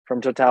governments,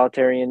 from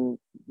totalitarian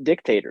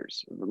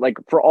dictators. Like,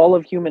 for all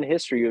of human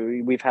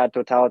history, we've had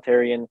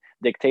totalitarian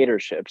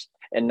dictatorships.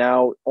 And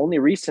now only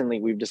recently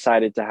we've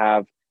decided to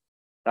have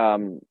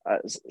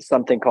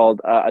something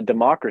called a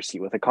democracy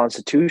with a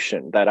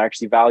constitution that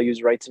actually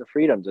values rights and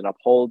freedoms and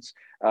upholds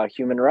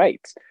human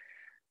rights.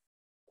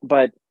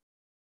 But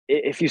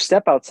if you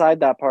step outside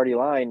that party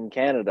line in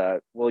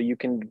Canada, well, you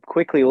can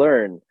quickly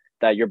learn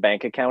that your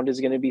bank account is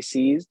going to be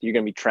seized. You're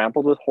going to be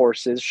trampled with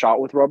horses, shot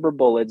with rubber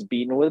bullets,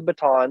 beaten with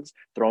batons,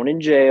 thrown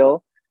in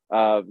jail,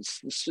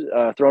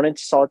 thrown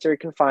into solitary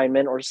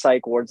confinement or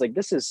psych wards. Like,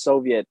 this is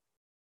Soviet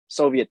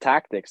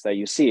tactics that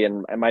you see.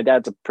 And my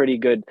dad's a pretty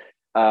good,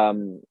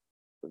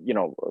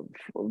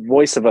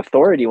 voice of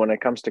authority when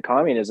it comes to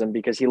communism,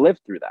 because he lived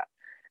through that.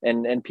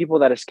 And people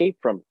that escape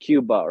from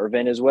Cuba or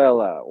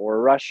Venezuela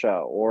or Russia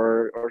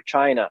or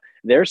China,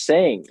 they're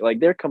saying, like,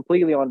 they're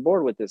completely on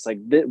board with this. Like,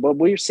 what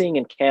we're seeing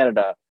in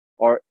Canada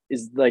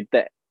is like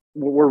that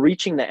we're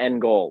reaching the end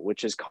goal,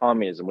 which is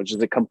communism, which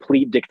is a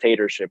complete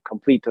dictatorship,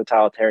 complete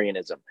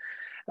totalitarianism.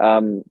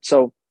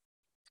 So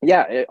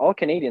yeah, all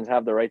Canadians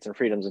have the rights and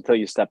freedoms until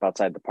you step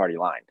outside the party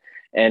line.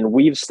 And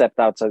we've stepped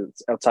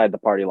outside the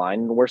party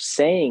line. We're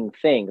saying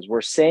things,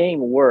 we're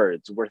saying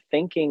words, we're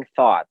thinking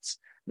thoughts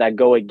that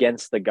go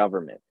against the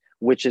government,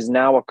 which is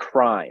now a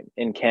crime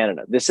in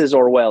Canada. This is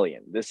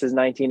Orwellian. This is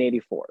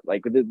 1984.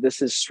 Like,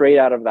 this is straight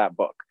out of that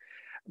book,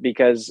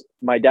 because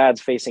my dad's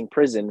facing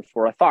prison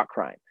for a thought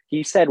crime.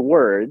 He said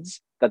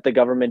words that the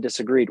government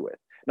disagreed with,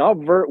 not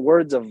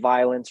words of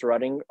violence or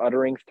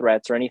uttering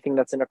threats or anything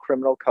that's in a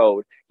criminal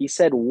code. He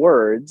said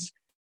words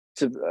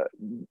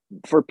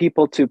for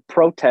people to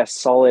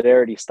protest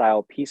solidarity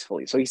style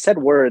peacefully. So he said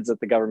words that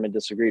the government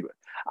disagreed with.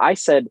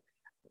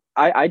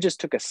 I just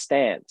took a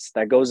stance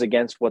that goes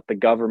against what the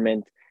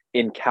government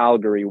in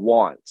Calgary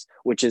wants,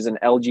 which is an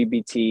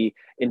LGBT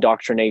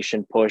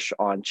indoctrination push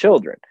on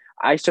children.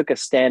 I took a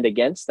stand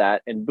against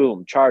that, and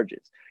boom,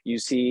 charges. You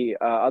see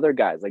other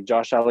guys like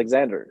Josh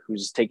Alexander,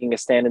 who's taking a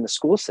stand in the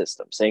school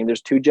system, saying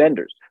there's two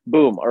genders,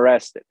 boom,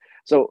 arrested.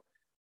 So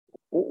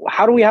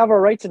how do we have our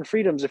rights and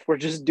freedoms if we're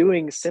just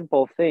doing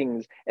simple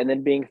things and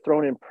then being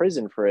thrown in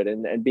prison for it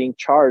and being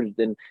charged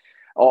and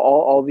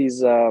all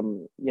these,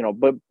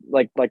 but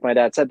like my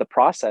dad said, the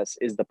process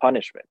is the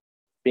punishment.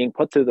 Being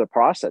put through the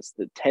process,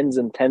 the tens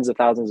and tens of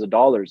thousands of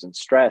dollars and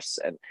stress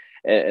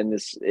and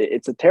this,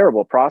 it's a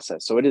terrible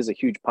process. So it is a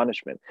huge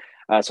punishment.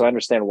 So I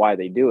understand why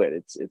they do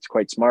it. It's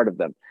quite smart of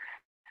them.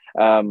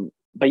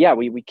 But yeah,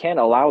 we can't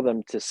allow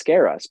them to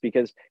scare us,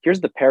 because here's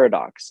the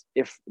paradox.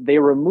 If they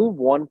remove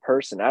one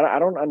person, I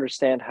don't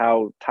understand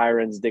how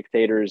tyrants,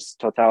 dictators,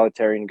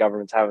 totalitarian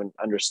governments haven't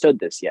understood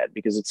this yet,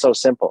 because it's so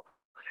simple.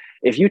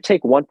 If you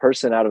take one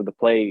person out of the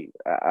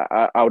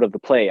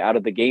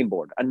game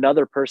board,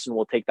 another person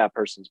will take that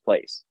person's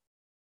place,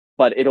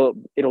 but it'll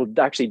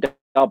actually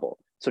double.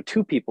 So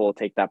two people will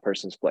take that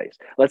person's place.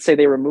 Let's say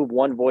they remove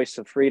one voice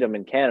of freedom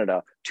in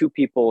Canada, two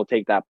people will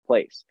take that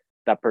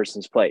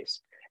person's place.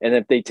 And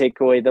if they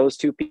take away those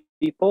two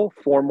people,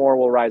 four more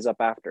will rise up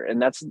after.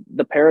 And that's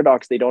the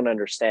paradox they don't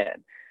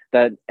understand,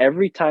 that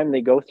every time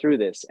they go through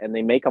this and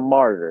they make a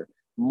martyr,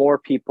 more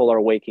people are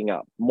waking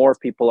up, more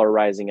people are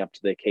rising up to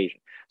the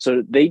occasion.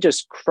 So they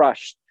just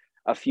crushed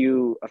a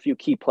few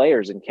key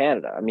players in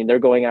Canada. I mean, they're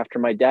going after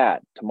my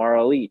dad,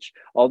 Tamara Leach,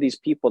 all these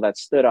people that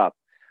stood up,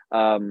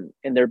 and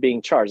they're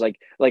being charged.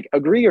 Like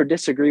agree or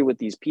disagree with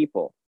these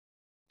people.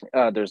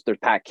 There's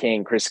Pat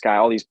King, Chris Sky,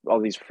 all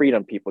these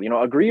freedom people.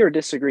 Agree or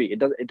disagree,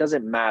 it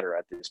doesn't matter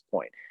at this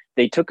point.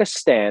 They took a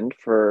stand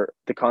for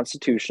the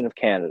Constitution of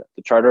Canada,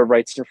 the Charter of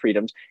Rights and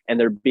Freedoms, and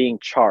they're being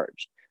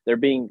charged. They're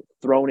being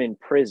thrown in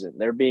prison.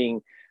 They're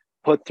being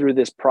put through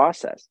this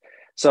process.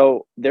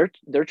 So they're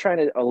trying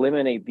to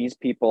eliminate these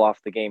people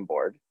off the game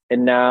board.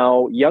 And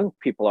now young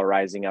people are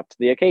rising up to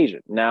the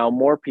occasion. Now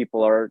more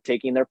people are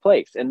taking their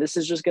place. And this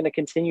is just going to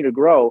continue to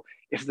grow.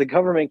 If the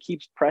government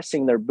keeps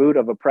pressing their boot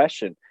of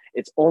oppression,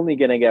 it's only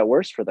going to get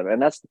worse for them.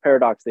 And that's the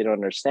paradox they don't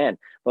understand.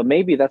 But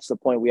maybe that's the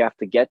point we have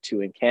to get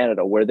to in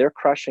Canada, where they're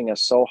crushing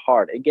us so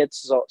hard. It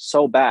gets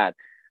so bad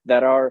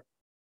that our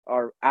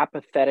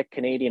apathetic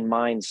Canadian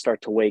minds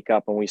start to wake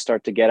up, and we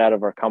start to get out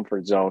of our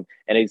comfort zone.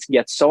 And it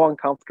gets so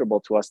uncomfortable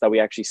to us that we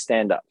actually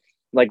stand up.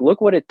 Like, look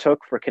what it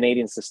took for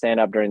Canadians to stand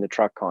up during the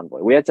truck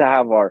convoy. We had to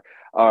have our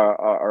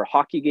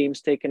hockey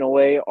games taken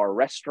away, our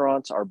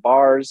restaurants, our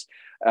bars,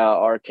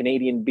 our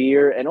Canadian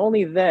beer. And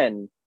only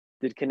then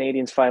did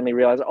Canadians finally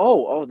realize,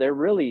 they're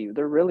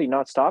really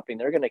not stopping.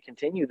 They're going to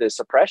continue this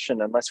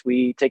oppression unless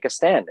we take a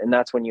stand. And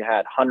that's when you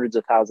had hundreds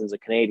of thousands of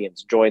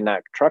Canadians join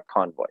that truck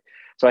convoy.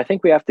 So I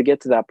think we have to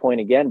get to that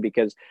point again,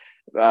 because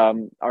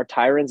our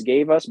tyrants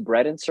gave us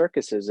bread and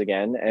circuses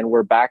again, and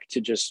we're back to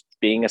just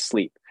being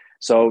asleep.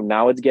 So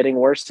now it's getting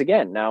worse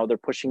again. Now they're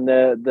pushing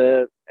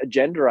the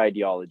gender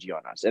ideology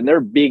on us, and they're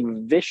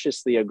being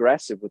viciously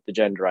aggressive with the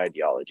gender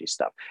ideology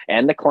stuff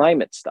and the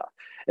climate stuff.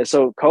 And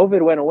so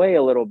COVID went away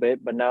a little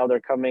bit, but now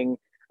they're coming.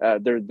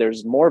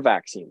 There's more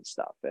vaccine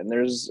stuff, and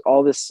there's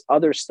all this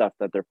other stuff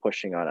that they're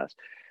pushing on us.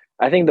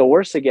 I think the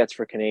worse it gets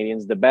for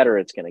Canadians, the better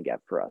it's going to get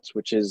for us,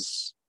 which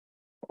is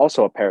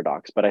also a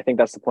paradox. But I think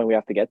that's the point we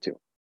have to get to.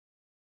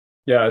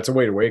 Yeah, it's a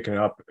way to waken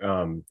up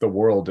the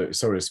world,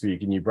 so to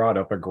speak. And you brought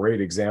up a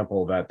great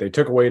example that they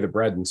took away the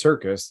bread and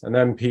circus, and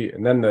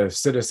then the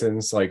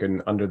citizens, like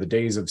under the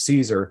days of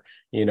Caesar,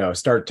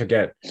 start to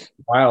get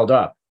riled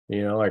up.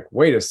 Like,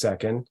 wait a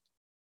second,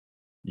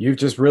 you've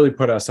just really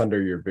put us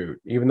under your boot,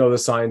 even though the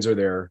signs are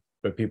there,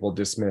 but people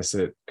dismiss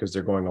it because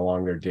they're going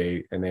along their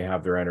day and they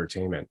have their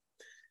entertainment.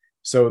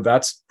 So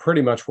that's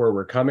pretty much where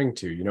we're coming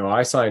to.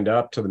 I signed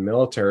up to the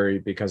military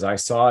because I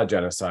saw a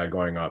genocide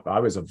going up. I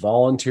was a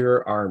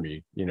volunteer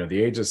army.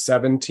 The age of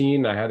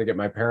 17, I had to get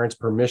my parents'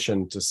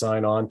 permission to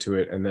sign on to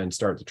it and then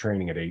start the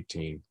training at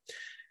 18.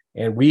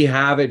 And we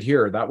have it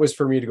here. That was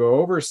for me to go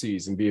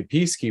overseas and be a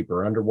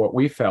peacekeeper under what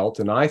we felt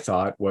and I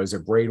thought was a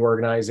great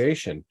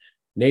organization.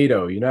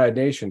 NATO, United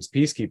Nations,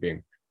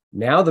 peacekeeping.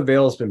 Now the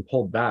veil has been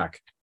pulled back.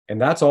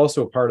 And that's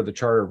also part of the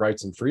Charter of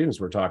Rights and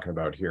Freedoms we're talking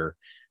about here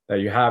that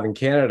you have in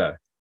Canada.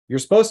 You're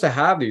supposed to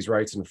have these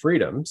rights and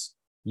freedoms.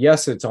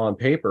 Yes, it's on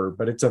paper,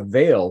 but it's a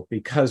veil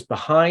because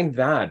behind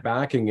that,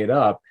 backing it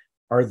up,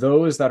 are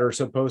those that are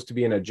supposed to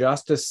be in a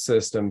justice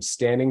system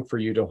standing for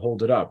you to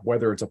hold it up,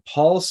 whether it's a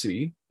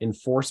policy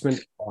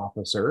enforcement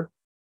officer,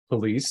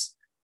 police,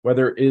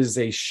 whether it is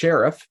a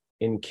sheriff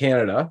in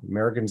Canada.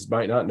 Americans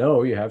might not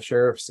know you have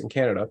sheriffs in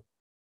Canada.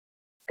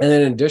 And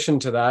then in addition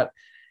to that,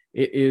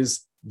 it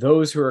is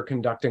those who are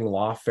conducting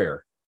lawfare.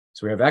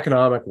 So we have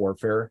economic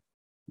warfare,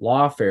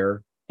 lawfare,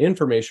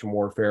 information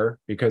warfare,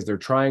 because they're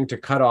trying to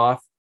cut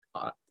off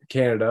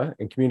Canada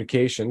and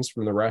communications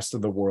from the rest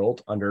of the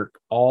world under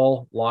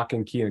all lock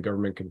and key and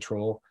government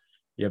control.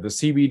 You have the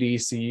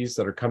CBDCs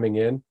that are coming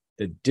in,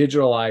 the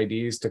digital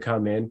IDs to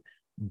come in,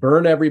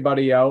 burn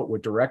everybody out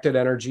with directed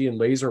energy and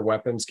laser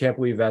weapons. Can't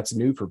believe that's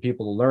new for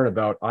people to learn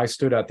about. I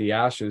stood at the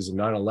ashes of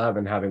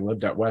 9/11, having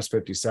lived at West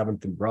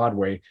 57th and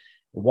Broadway,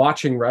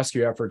 watching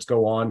rescue efforts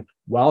go on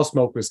while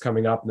smoke was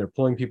coming up and they're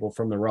pulling people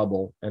from the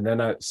rubble. And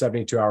then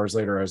 72 hours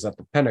later, I was at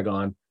the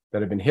Pentagon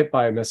that had been hit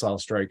by a missile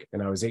strike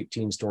and I was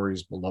 18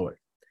 stories below it.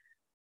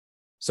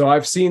 So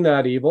I've seen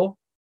that evil,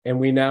 and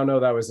we now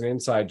know that was an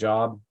inside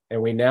job,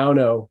 and we now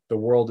know the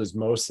world is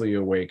mostly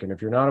awake. And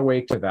if you're not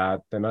awake to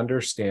that, then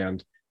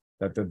understand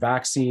that the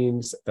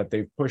vaccines that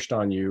they've pushed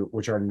on you,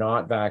 which are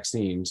not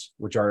vaccines,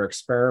 which are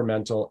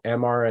experimental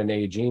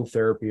mRNA gene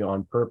therapy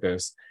on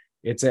purpose,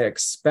 it's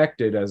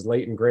expected, as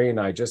Leighton Gray and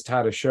I just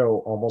had a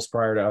show almost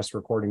prior to us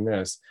recording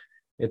this,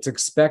 it's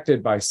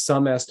expected by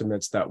some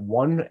estimates that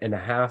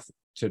 1.5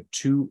 to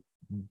 2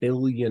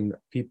 billion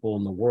people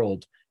in the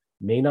world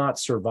may not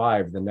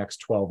survive the next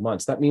 12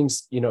 months. That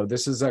means,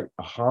 this is a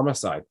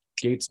homicide.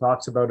 Gates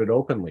talks about it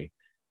openly.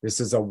 This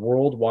is a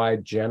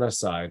worldwide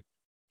genocide.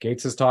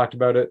 Gates has talked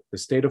about it. The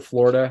state of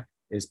Florida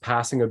is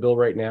passing a bill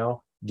right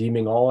now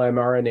deeming all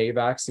mRNA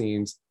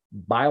vaccines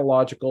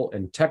biological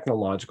and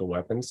technological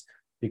weapons,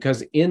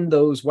 because in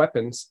those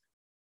weapons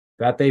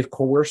that they've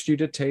coerced you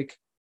to take,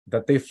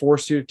 that they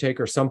forced you to take,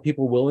 or some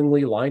people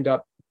willingly lined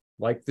up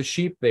like the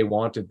sheep they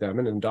wanted them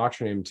and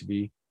indoctrinated them to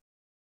be,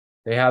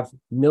 they have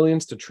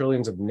millions to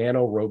trillions of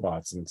nano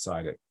robots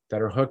inside it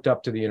that are hooked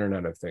up to the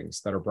Internet of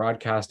Things, that are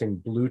broadcasting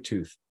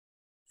Bluetooth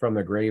from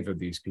the grave of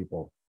these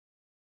people.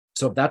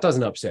 So if that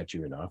doesn't upset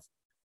you enough,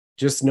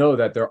 just know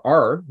that there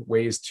are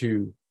ways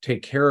to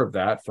take care of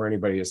that for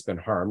anybody that's been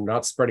harmed,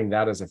 not spreading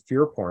that as a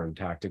fear porn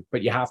tactic,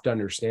 but you have to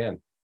understand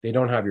they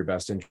don't have your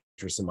best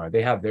interests in mind.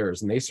 They have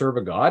theirs, and they serve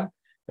a God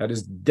that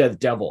is the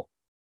devil.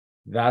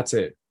 That's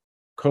it.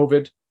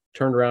 COVID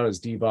turned around as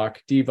Devok.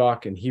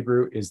 Devok in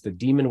Hebrew is the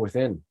demon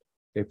within.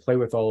 They play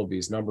with all of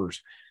these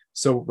numbers.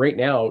 So right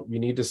now, you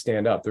need to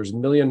stand up. There's a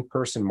 1 million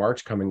person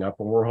march coming up,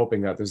 and we're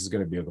hoping that this is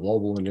going to be a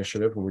global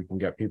initiative and we can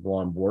get people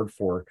on board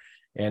for.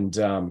 And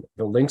the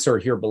links are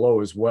here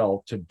below as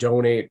well to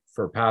donate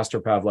for Pastor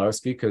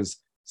Pawlowski, because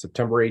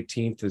September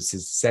 18th is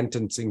his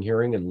sentencing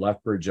hearing in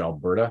Lethbridge,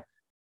 Alberta,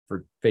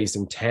 for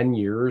facing 10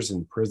 years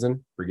in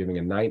prison for giving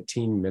a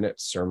 19-minute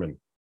sermon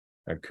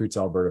at Coots,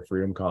 Alberta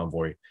Freedom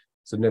Convoy.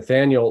 So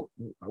Nathaniel,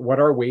 what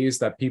are ways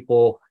that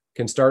people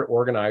can start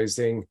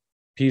organizing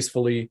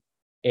peacefully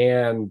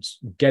and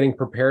getting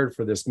prepared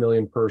for this 1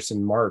 million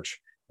person march?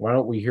 Why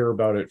don't we hear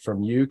about it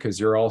from you? Because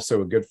you're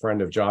also a good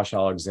friend of Josh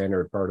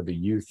Alexander, part of the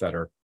youth that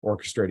are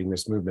orchestrating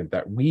this movement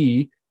that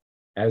we,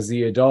 as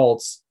the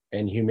adults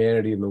and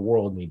humanity in the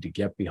world, need to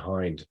get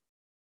behind.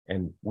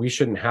 And we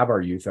shouldn't have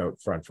our youth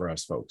out front for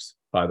us folks,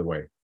 by the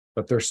way,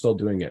 but they're still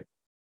doing it.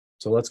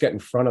 So let's get in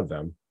front of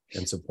them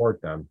and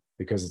support them,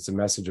 because it's a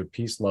message of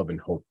peace, love,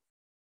 and hope.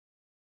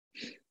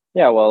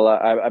 Yeah, well,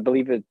 I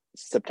believe it's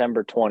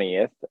September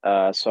 20th.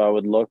 So I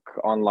would look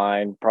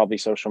online. Probably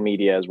social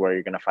media is where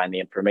you're going to find the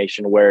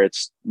information, where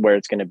it's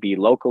going to be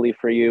locally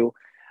for you,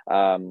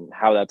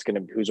 how that's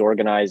going to, who's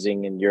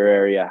organizing in your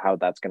area, how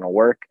that's going to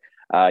work.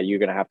 You're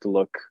going to have to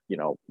look,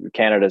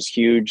 Canada's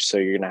huge, so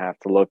you're going to have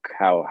to look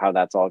how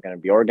that's all going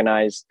to be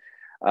organized,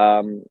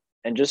 and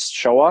just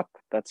show up.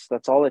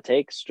 That's all it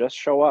takes. Just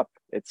show up.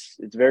 It's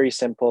very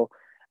simple.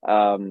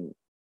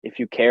 If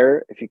you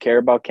care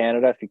about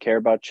Canada, if you care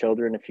about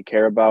children, if you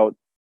care about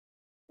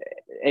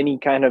any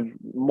kind of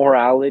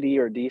morality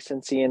or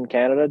decency in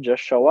Canada,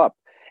 just show up.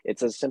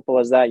 It's as simple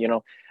as that.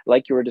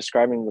 like you were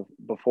describing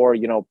before,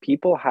 you know,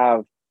 people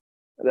have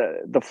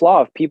the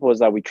flaw of people is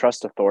that we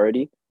trust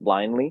authority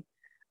blindly.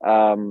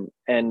 And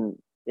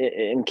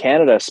in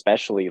Canada,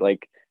 especially,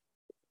 like,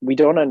 we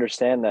don't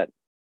understand that,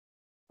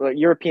 well,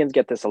 Europeans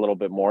get this a little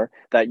bit more,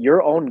 that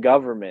your own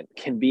government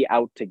can be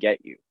out to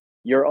get you.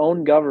 Your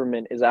own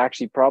government is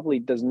actually probably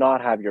does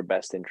not have your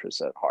best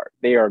interests at heart.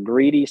 They are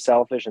greedy,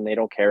 selfish, and they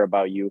don't care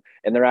about you,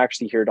 and they're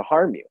actually here to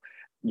harm you.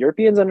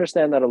 Europeans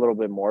understand that a little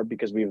bit more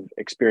because we've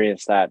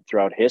experienced that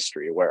throughout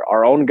history, where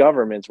our own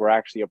governments were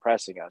actually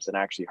oppressing us and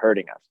actually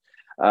hurting us.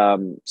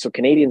 So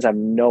Canadians have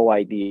no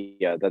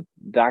idea that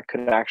that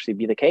could actually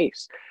be the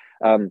case.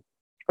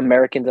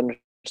 Americans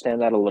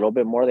understand that a little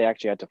bit more. They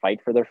actually had to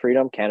fight for their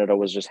freedom. Canada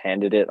was just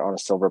handed it on a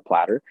silver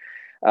platter.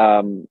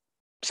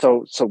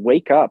 So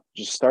wake up,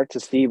 just start to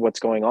see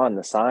what's going on,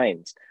 the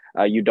signs.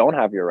 You don't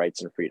have your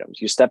rights and freedoms.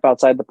 You step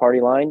outside the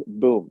party line,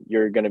 boom,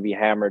 you're going to be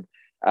hammered.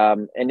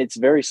 And it's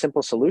a very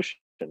simple solution.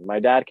 My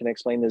dad can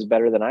explain this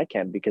better than I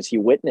can because he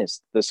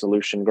witnessed the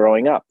solution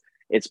growing up.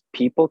 It's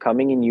people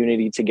coming in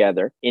unity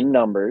together in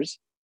numbers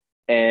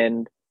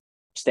and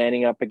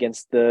standing up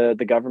against the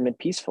government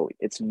peacefully.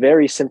 It's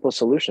very simple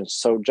solutions.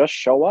 So just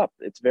show up.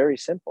 It's very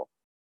simple.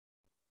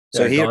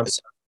 So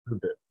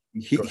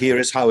here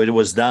is how it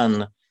was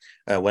done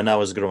when I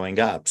was growing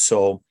up.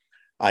 So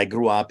I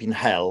grew up in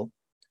hell,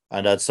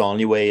 and that's the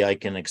only way I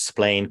can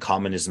explain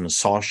communism and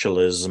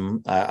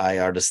socialism. I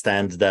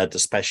understand that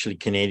especially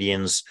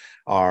Canadians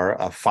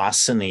are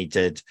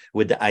fascinated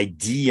with the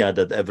idea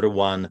that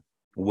everyone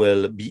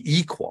will be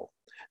equal,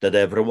 that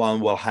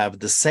everyone will have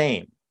the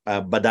same.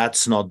 But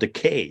that's not the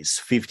case.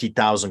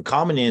 50,000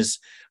 communists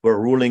were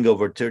ruling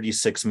over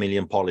 36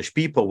 million Polish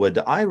people with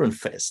the iron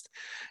fist.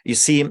 You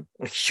see,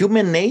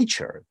 human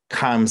nature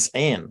comes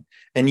in.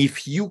 And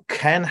if you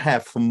can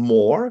have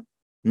more,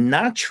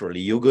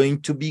 naturally, you're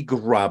going to be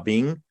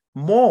grabbing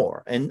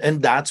more.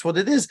 And that's what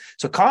it is.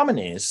 So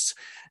communists,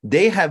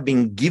 they have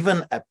been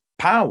given a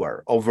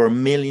power over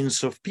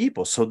millions of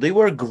people. So they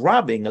were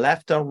grabbing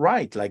left and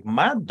right like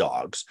mad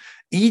dogs,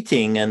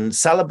 eating and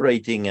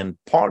celebrating and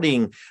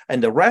partying,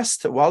 and the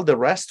rest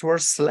were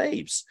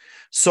slaves.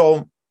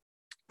 So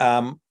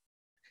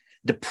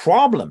the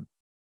problem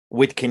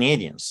with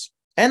Canadians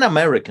and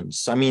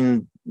Americans, I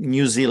mean,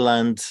 New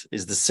Zealand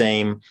is the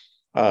same,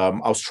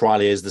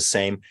 Australia is the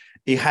same.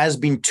 It has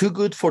been too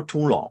good for too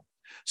long.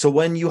 So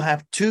when you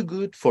have too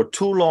good for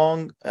too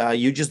long,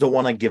 you just don't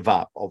want to give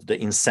up of the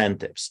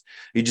incentives.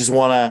 You just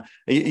want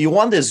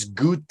this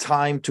good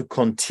time to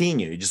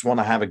continue. You just want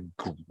to have a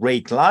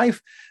great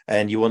life,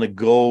 and you want to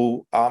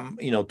go,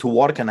 to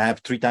work and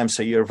have 3 times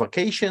a year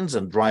vacations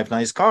and drive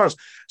nice cars.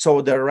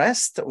 So the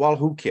rest, well,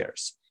 who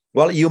cares?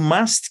 Well, you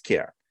must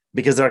care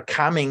because they're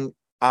coming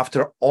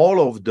after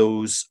all of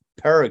those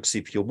perks,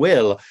 if you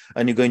will,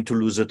 and you're going to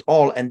lose it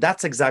all. And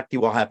that's exactly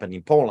what happened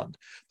in Poland.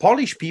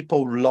 Polish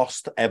people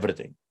lost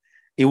everything.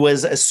 It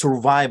was a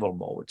survival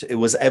mode. It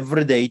was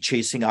every day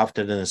chasing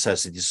after the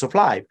necessities of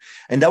life.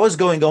 And that was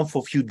going on for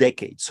a few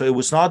decades. So it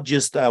was not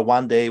just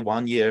 1 day,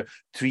 1 year,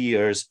 3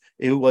 years.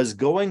 It was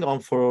going on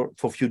for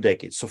a few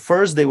decades. So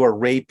first they were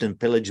raped and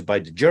pillaged by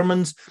the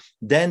Germans.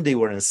 Then they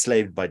were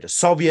enslaved by the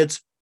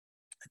Soviets.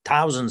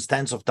 Thousands,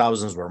 tens of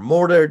thousands were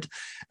murdered,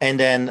 and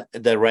then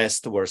the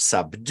rest were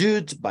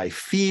subdued by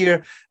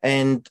fear,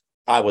 and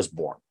I was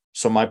born.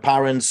 So my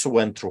parents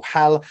went through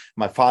hell.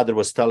 My father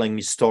was telling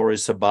me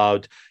stories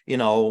about, you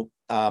go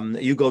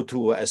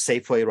to a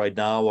Safeway right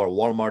now or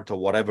Walmart or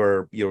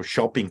whatever, you're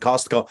shopping,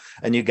 Costco,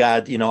 and you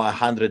got,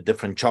 100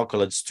 different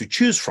chocolates to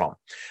choose from.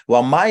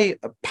 Well, my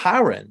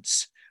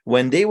parents,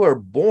 when they were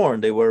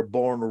born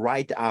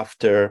right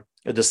after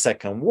the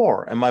Second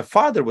War. And my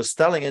father was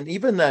telling, and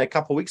even a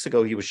couple of weeks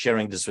ago, he was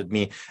sharing this with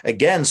me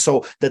again.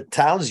 So that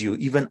tells you,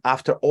 even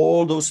after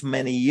all those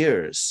many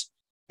years,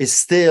 is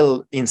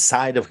still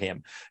inside of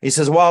him. He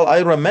says, well, I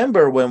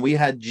remember when we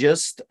had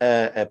just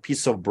a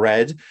piece of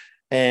bread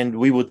and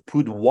we would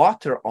put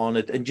water on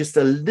it and just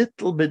a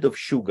little bit of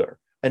sugar.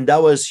 And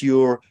that was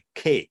your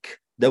cake.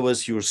 That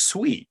was your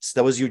sweets.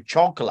 That was your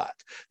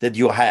chocolate that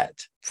you had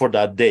for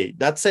that day.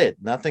 That's it.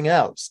 Nothing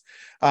else.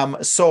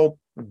 So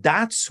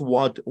that's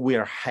what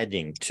we're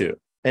heading to.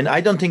 And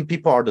I don't think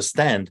people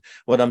understand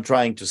what I'm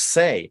trying to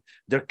say.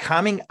 They're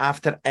coming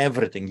after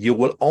everything. You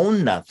will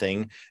own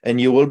nothing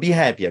and you will be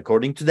happy,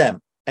 according to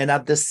them. And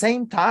at the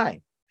same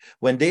time,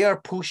 when they are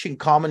pushing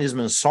communism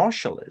and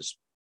socialism,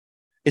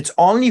 it's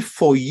only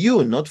for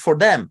you, not for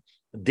them.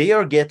 They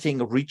are getting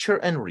richer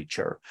and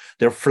richer.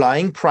 They're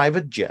flying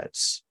private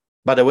jets.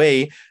 By the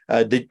way,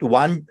 the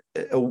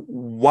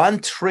one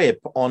trip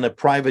on a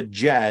private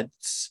jet,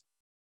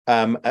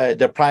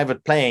 the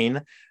private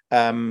plane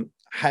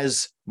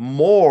has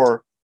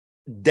more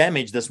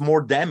damage, there's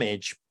more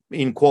damage,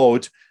 in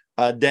quote,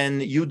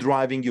 than you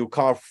driving your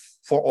car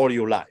for all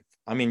your life.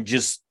 I mean,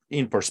 just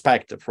in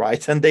perspective,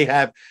 right? And they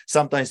have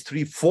sometimes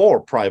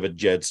 3-4 private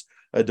jets,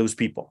 those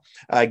people.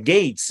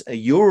 Gates,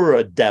 you're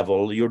a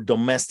devil, you're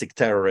domestic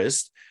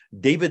terrorist.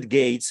 David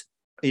Gates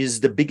is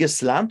the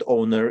biggest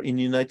landowner in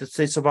the United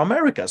States of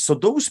America. So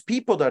those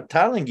people that are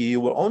telling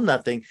you will own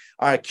nothing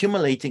are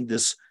accumulating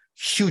this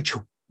huge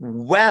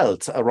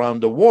wealth around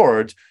the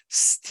world,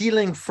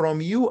 stealing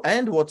from you.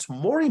 And what's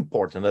more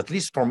important, at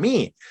least for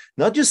me,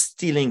 not just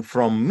stealing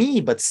from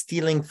me, but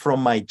stealing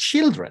from my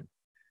children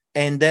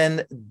and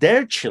then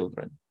their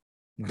children.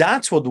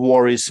 That's what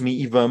worries me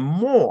even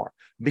more,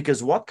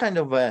 because what kind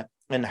of a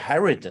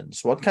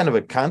inheritance, what kind of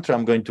a country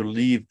I'm going to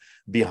leave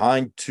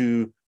behind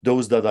to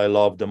those that I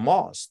love the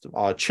most,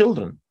 our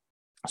children.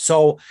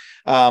 So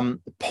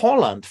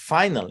Poland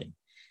finally,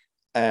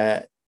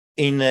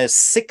 in the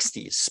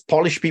 60s,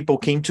 Polish people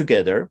came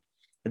together,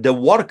 the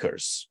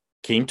workers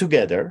came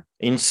together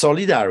in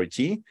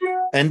solidarity,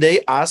 and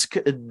they asked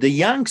the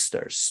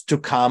youngsters to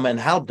come and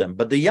help them.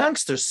 But the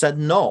youngsters said,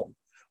 no,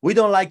 we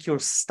don't like your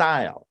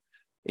style.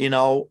 You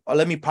know,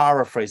 let me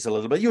paraphrase a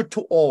little bit. You're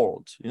too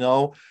old. You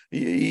know,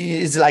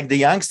 it's like the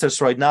youngsters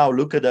right now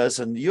look at us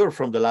and you're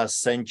from the last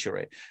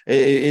century.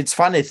 It's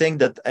funny thing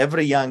that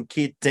every young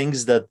kid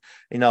thinks that,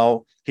 you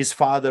know, his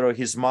father or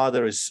his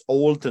mother is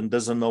old and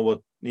doesn't know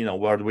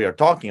what we are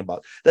talking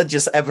about. That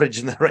just every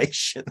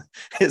generation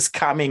is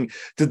coming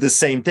to the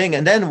same thing.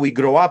 And then we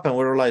grow up and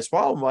we realize,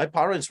 wow, my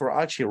parents were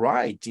actually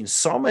right in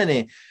so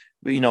many,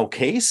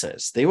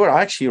 cases. They were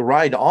actually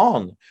right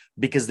on,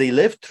 because they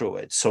lived through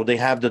it. So they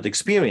have that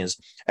experience.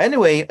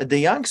 Anyway, the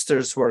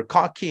youngsters were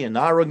cocky and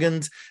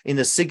arrogant in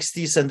the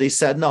 60s, and they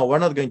said, no, we're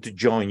not going to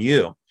join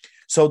you.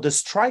 So the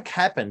strike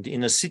happened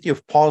in the city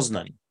of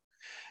Poznan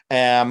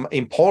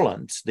in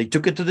Poland. They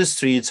took it to the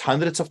streets,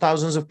 hundreds of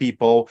thousands of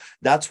people.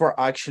 That's where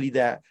actually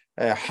the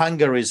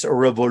Hungary's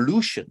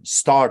revolution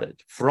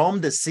started,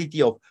 from the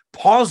city of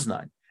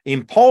Poznan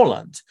in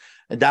Poland.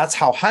 And that's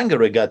how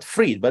Hungary got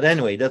freed. But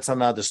anyway, that's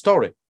another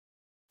story.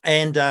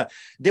 And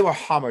they were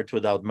hammered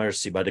without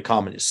mercy by the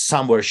communists.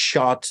 Some were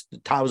shot,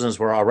 thousands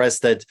were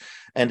arrested,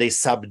 and they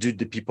subdued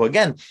the people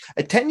again.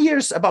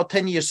 About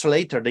 10 years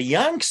later, the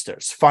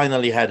youngsters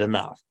finally had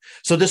enough.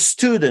 So the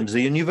students,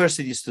 the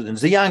university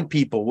students, the young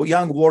people,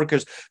 young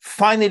workers,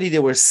 finally they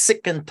were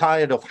sick and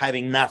tired of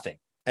having nothing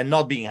and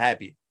not being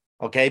happy.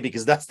 Okay,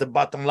 because that's the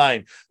bottom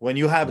line. When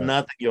you have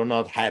nothing, you're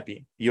not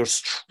happy. You're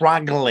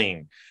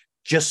struggling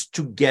just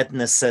to get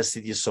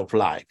necessities of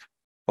life.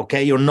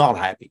 Okay, you're not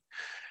happy.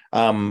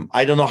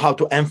 I don't know how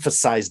to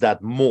emphasize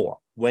that more.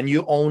 When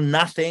you own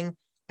nothing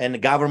and the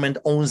government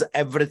owns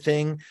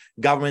everything,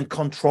 government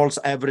controls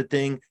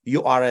everything,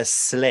 you are a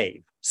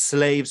slave.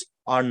 Slaves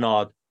are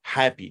not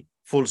happy,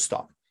 full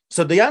stop.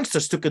 So the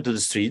youngsters took it to the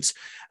streets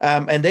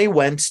and they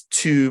went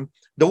to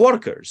the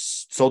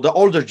workers, so the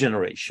older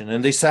generation,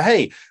 and they said,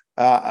 hey,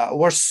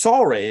 we're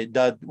sorry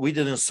that we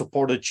didn't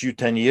support you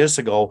 10 years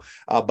ago,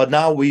 but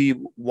now we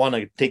want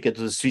to take it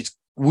to the streets.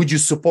 Would you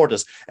support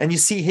us? And you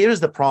see,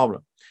 here's the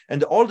problem.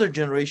 And the older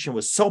generation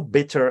was so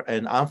bitter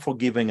and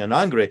unforgiving and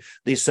angry.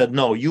 They said,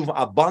 no, you've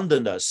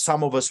abandoned us.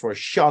 Some of us were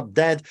shot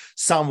dead.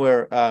 Some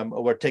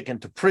were taken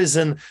to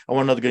prison, and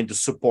we're not going to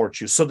support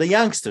you. So the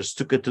youngsters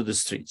took it to the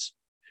streets,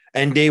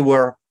 and they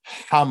were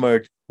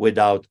hammered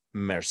without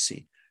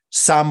mercy.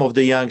 Some of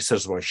the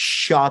youngsters were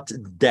shot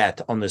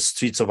dead on the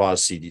streets of our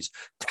cities.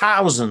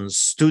 Thousands of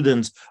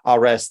students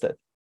arrested,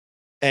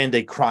 and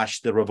they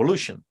crushed the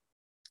revolution.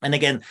 And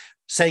again,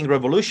 saying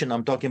revolution,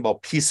 I'm talking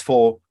about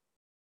peaceful,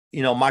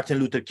 Martin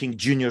Luther King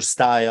Jr.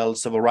 style,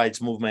 civil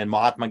rights movement,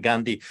 Mahatma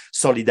Gandhi,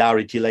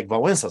 solidarity, like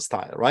Wałęsa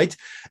style, right?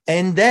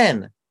 And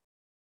then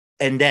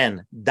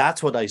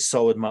that's what I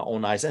saw with my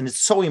own eyes. And it's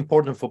so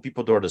important for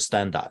people to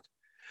understand that.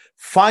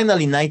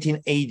 Finally,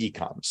 1980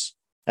 comes.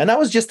 And I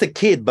was just a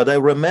kid, but I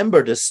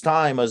remember this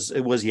time as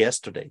it was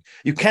yesterday.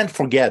 You can't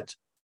forget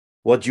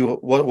what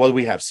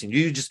we have seen.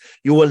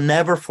 You will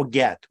never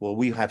forget what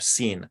we have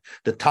seen.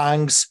 The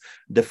tanks,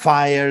 the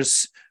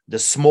fires, the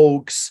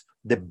smokes,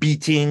 the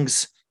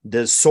beatings,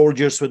 the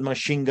soldiers with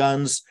machine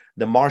guns,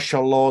 the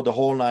martial law, the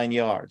whole 9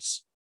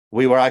 yards.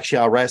 We were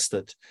actually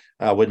arrested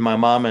with my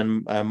mom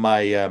and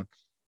my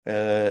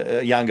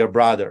younger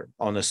brother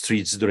on the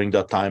streets during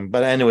that time.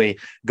 But anyway,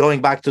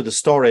 going back to the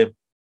story,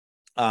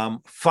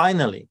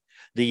 finally,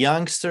 the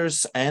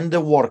youngsters and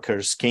the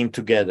workers came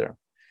together,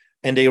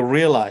 and they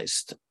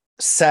realized,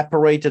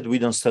 separated, we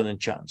don't stand a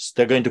chance.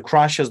 They're going to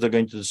crush us. They're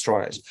going to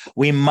destroy us.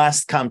 We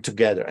must come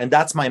together. And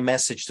that's my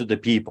message to the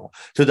people,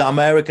 to the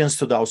Americans,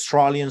 to the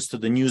Australians, to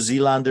the New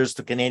Zealanders,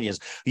 to Canadians.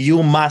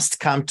 You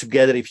must come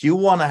together. If you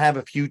want to have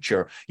a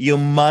future, you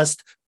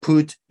must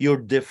put your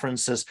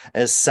differences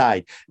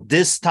aside.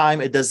 This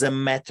time, it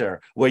doesn't matter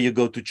where you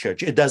go to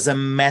church. It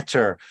doesn't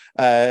matter,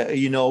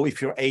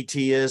 if you're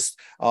atheist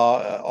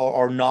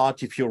or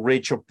not, if you're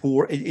rich or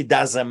poor. It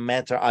doesn't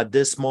matter. At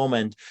this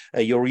moment,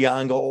 you're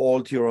young or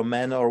old, you're a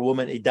man or a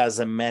woman. It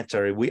doesn't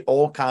matter. We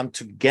all come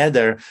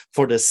together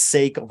for the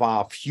sake of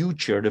our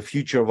future, the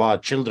future of our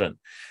children.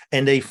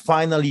 And they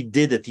finally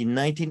did it in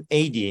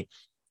 1980.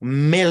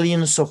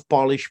 Millions of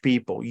Polish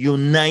people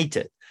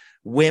united.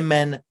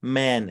 Women,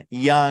 men,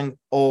 young,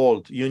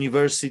 old,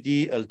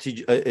 university,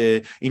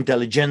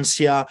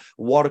 intelligentsia,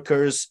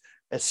 workers,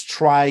 a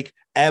strike,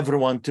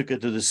 everyone took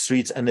it to the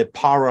streets and they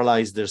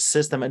paralyzed their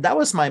system. And that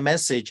was my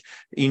message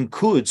in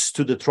Quds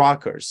to the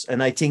truckers.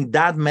 And I think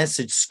that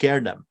message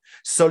scared them.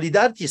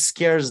 Solidarity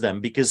scares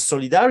them because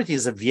solidarity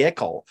is a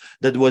vehicle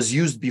that was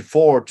used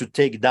before to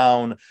take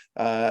down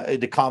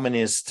the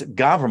communist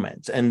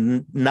government.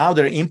 And now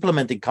they're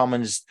implementing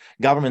communist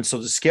government, so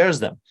it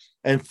scares them.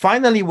 And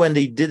finally, when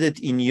they did it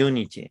in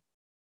unity,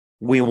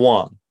 we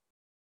won.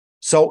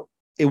 So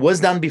it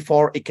was done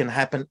before, it can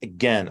happen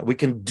again. We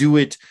can do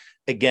it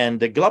again.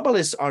 The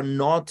globalists are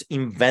not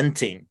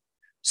inventing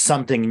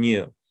something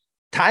new.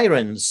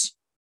 Tyrants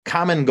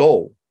come and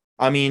go.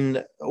 I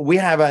mean, we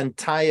have an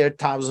entire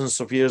thousands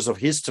of years of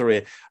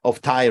history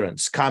of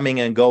tyrants coming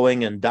and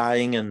going and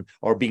dying and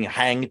or being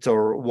hanged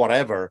or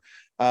whatever.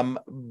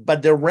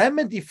 But the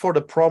remedy for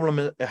the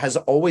problem has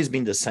always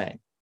been the same.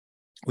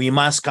 We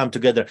must come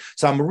together.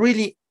 So I'm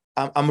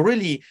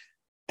really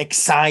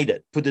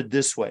excited, put it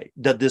this way,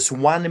 that this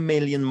 1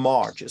 million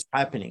march is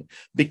happening,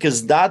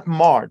 because that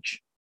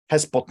march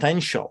has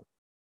potential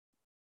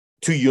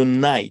to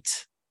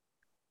unite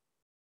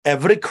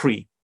every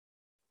creed,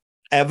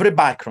 every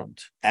background,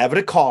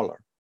 every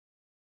color,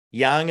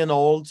 young and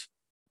old,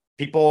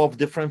 people of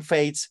different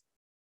faiths.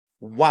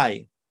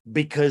 Why?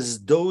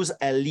 Because those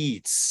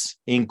elites,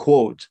 in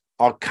quote,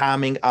 are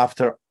coming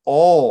after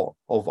all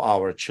of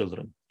our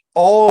children.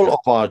 All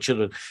of our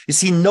children. You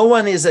see, no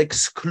one is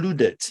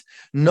excluded.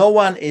 No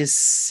one is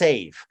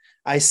safe.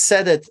 I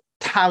said it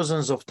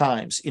thousands of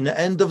times. In the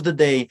end of the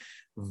day,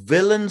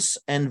 villains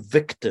and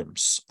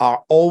victims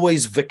are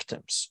always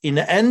victims. In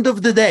the end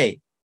of the day,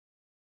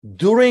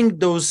 during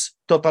those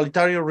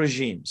totalitarian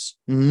regimes,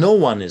 no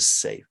one is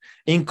safe,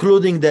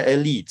 including the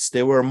elites.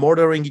 They were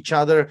murdering each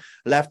other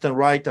left and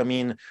right. I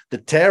mean, the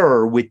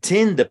terror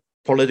within the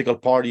political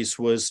parties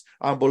was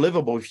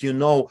unbelievable. If you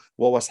know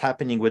what was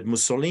happening with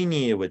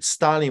Mussolini, with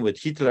Stalin,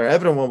 with Hitler,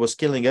 everyone was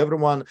killing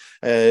everyone.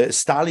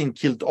 Stalin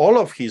killed all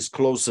of his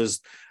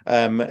closest,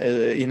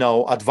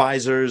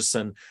 advisors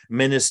and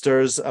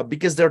ministers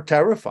because they're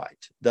terrified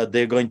that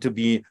they're going to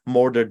be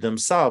murdered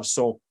themselves.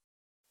 So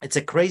it's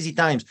a crazy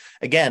times.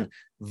 Again,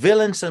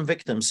 villains and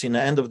victims, in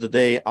the end of the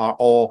day, are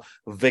all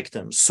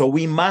victims. So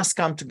we must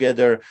come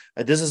together.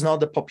 This is not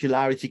the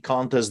popularity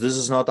contest. This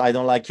is not, I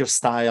don't like your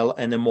style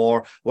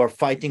anymore. We're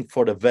fighting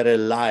for the very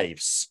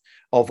lives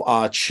of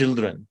our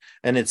children.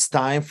 And it's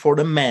time for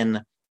the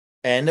men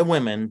and the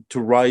women to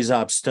rise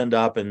up, stand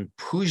up, and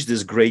push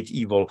this great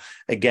evil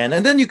again.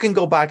 And then you can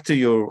go back to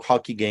your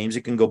hockey games,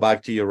 you can go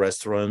back to your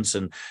restaurants,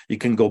 and you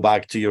can go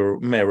back to your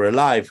merry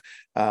life.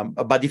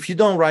 But if you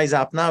don't rise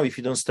up now, if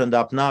you don't stand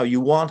up now,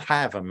 you won't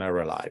have a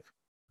merry life.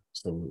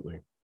 Absolutely.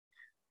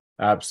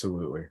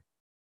 Absolutely.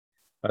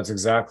 That's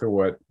exactly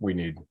what we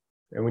need.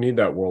 And we need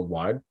that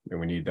worldwide, and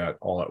we need that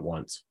all at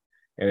once.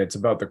 And it's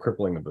about the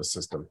crippling of the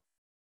system,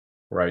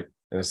 right?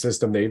 And the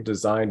system they've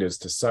designed is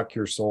to suck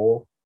your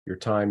soul, your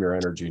time, your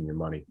energy, and your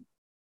money.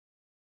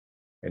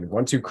 And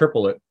once you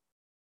cripple it,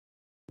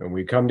 and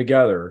we come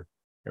together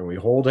and we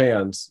hold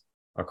hands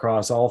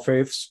across all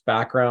faiths,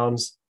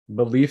 backgrounds,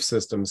 belief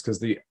systems, because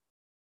the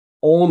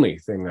only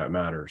thing that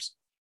matters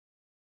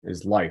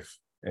is life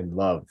and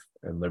love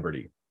and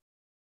liberty.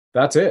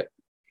 That's it.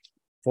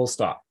 Full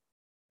stop.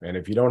 And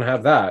if you don't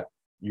have that,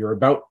 you're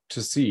about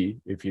to see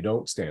if you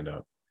don't stand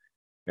up.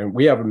 And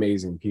we have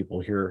amazing people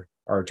here.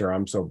 Artur,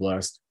 I'm so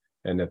blessed,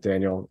 and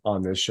Nathaniel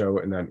on this show,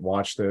 and then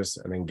watch this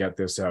and then get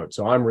this out.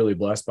 So I'm really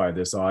blessed by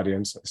this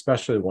audience,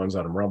 especially the ones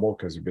on Rumble,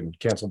 because you've been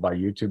canceled by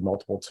YouTube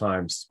multiple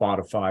times,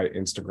 Spotify,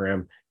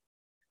 Instagram.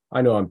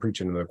 I know I'm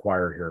preaching to the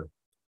choir here,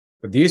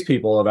 but these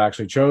people have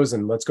actually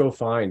chosen, let's go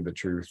find the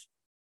truth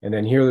and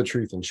then hear the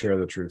truth and share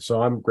the truth.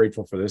 So I'm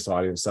grateful for this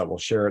audience that will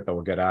share it, that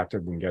will get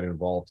active and get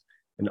involved.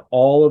 And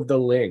all of the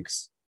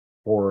links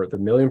for the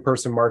 1 Million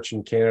Person March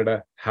in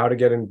Canada, how to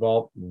get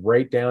involved,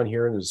 right down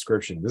here in the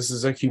description. This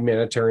is a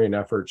humanitarian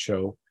effort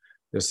show.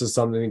 This is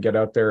something to get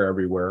out there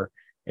everywhere.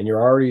 And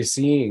you're already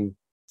seeing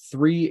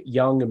 3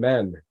 young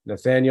men,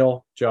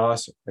 Nathaniel,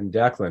 Joss, and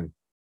Declan,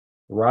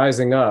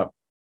 rising up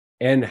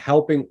and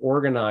helping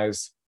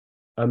organize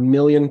 1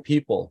 million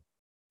people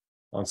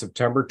on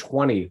September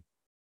 20,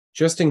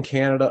 just in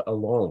Canada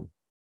alone,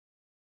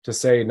 to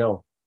say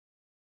no.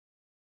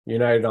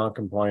 United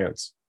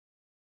Non-Compliance.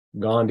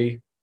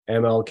 Gandhi,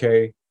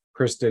 MLK,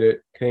 Chris did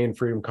it, Canadian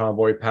Freedom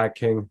Convoy, Pat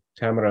King,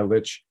 Tamara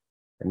Lich,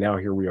 and now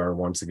here we are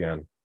once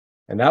again.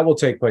 And that will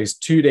take place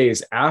 2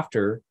 days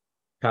after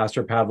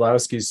Pastor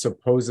Pawlowski's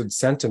supposed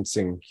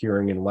sentencing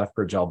hearing in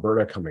Lethbridge,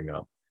 Alberta coming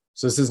up.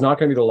 So this is not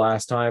going to be the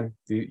last time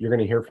you're going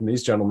to hear from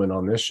these gentlemen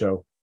on this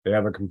show. They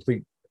have a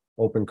complete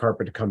open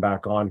carpet to come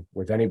back on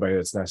with anybody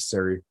that's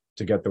necessary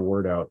to get the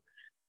word out.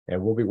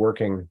 And we'll be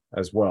working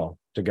as well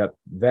to get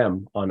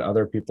them on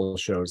other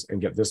people's shows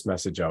and get this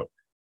message out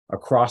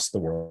across the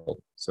world.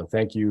 So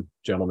thank you,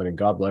 gentlemen, and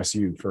God bless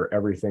you for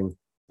everything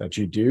that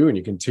you do and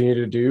you continue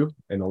to do.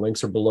 And the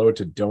links are below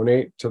to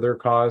donate to their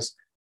cause,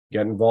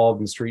 get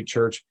involved in Street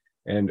Church.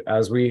 And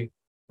as we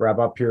wrap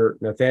up here,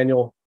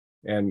 Nathaniel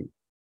and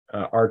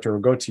Artur,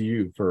 we'll go to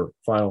you for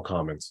final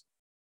comments.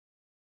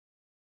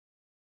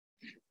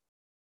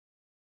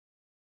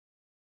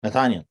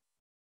 Nathaniel.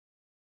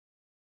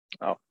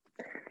 Oh,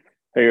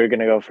 so you're going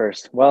to go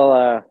first.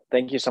 Well,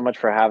 thank you so much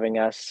for having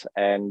us.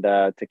 And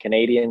to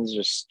Canadians,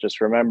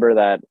 just remember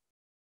that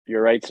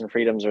your rights and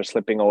freedoms are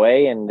slipping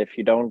away. And if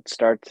you don't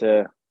start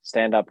to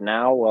stand up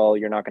now, well,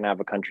 you're not going to have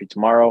a country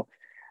tomorrow.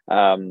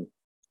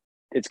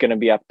 It's going to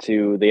be up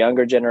to the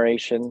younger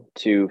generation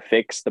to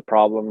fix the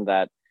problem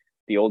that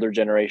the older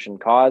generation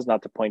caused,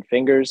 not to point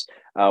fingers.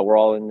 We're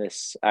all in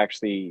this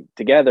actually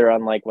together,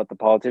 unlike what the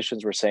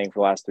politicians were saying for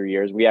the last 3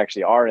 years. We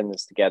actually are in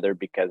this together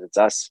because it's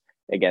us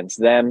against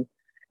them.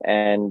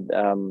 And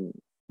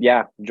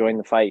join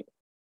the fight.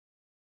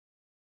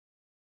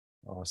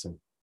 Awesome.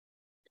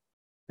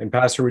 And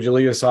Pastor, would you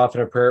lead us off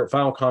in a prayer,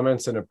 final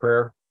comments and a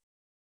prayer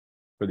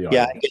for the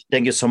audience? Yeah,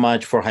 thank you so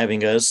much for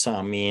having us.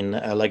 I mean,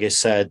 like I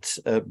said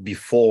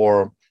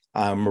before,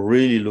 I'm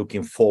really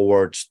looking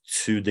forward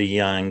to the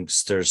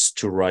youngsters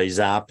to rise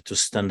up, to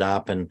stand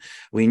up, and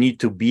we need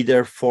to be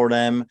there for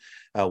them.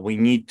 We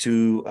need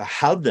to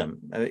help them,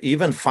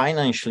 even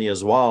financially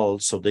as well,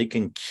 so they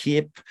can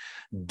keep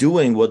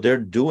doing what they're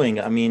doing.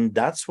 I mean,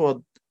 that's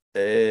how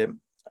the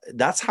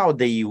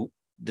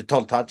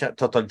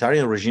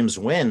totalitarian regimes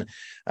win,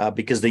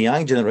 because the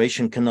young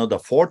generation cannot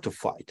afford to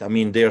fight. I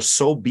mean, they're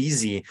so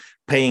busy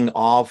paying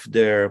off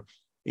their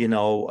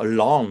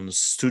loans,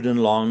 student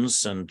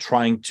loans, and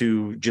trying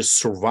to just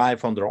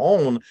survive on their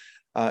own.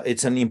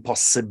 It's an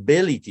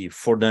impossibility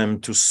for them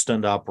to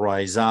stand up,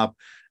 rise up,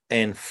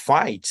 and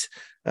fight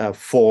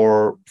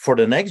for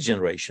the next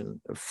generation,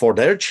 for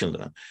their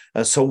children.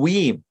 So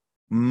we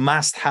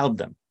must help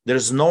them.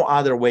 There's no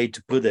other way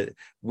to put it.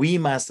 We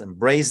must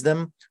embrace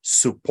them,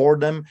 support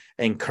them,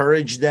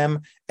 encourage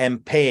them,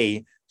 and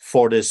pay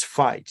for this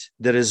fight.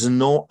 There is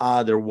no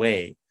other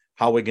way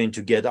how we're going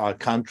to get our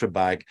country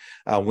back.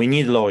 We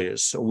need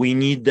lawyers. We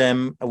need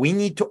them. We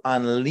need to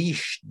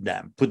unleash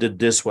them, put it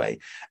this way,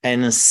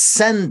 and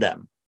send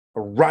them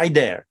right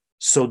there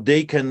so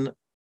they can,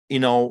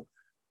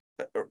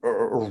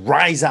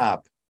 rise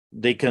up.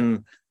 They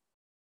can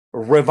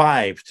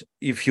revive,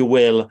 if you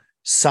will,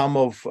 some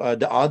of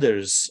the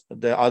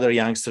other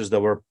youngsters that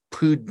were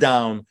put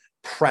down,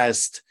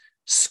 pressed,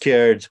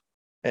 scared,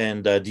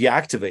 and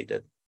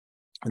deactivated.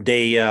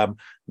 They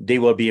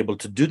will be able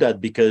to do that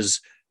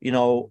because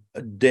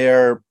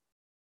their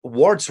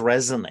words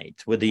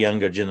resonate with the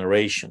younger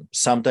generation.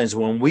 Sometimes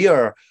when we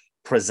are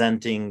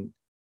presenting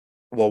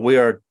what we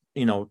are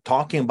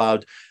talking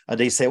about,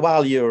 they say,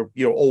 well, you're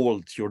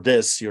old, you're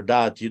this, you're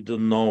that, you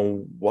don't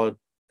know what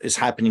is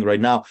happening right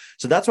now.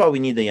 So that's why we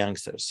need the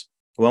youngsters.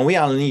 When we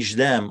unleash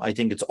them, I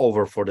think it's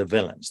over for the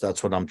villains.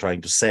 That's what I'm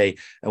trying to say.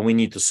 And we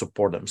need to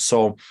support them.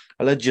 So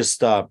let's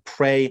just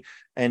pray.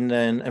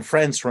 And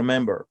friends,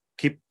 remember,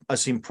 keep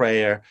us in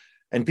prayer.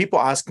 And people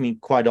ask me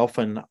quite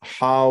often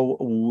how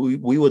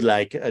we would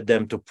like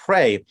them to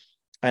pray.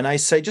 And I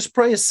say, just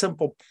pray a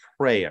simple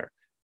prayer.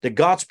 The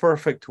God's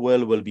perfect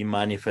will be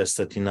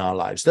manifested in our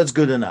lives. That's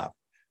good enough.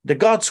 The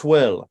God's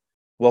will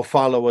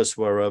follow us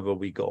wherever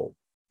we go.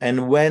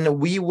 And when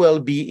we will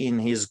be in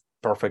his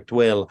perfect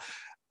will,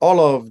 all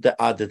of the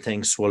other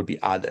things will be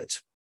added.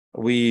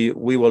 We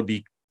will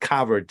be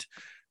covered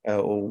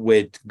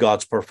with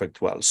God's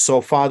perfect will.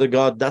 So, Father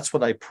God, that's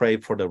what I pray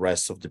for the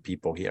rest of the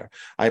people here.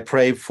 I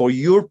pray for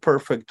your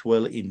perfect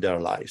will in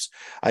their lives.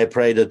 I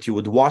pray that you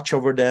would watch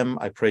over them.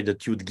 I pray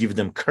that you would give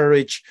them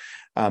courage,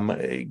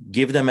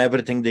 give them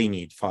everything they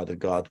need, Father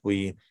God.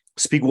 We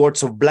speak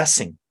words of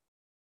blessing,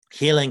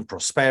 healing,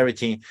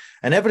 prosperity,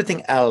 and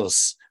everything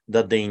else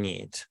that they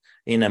need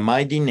in a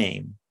mighty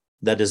name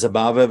that is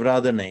above every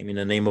other name, in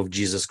the name of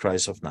Jesus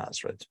Christ of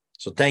Nazareth.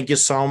 So thank you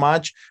so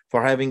much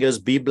for having us.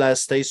 Be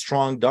blessed, stay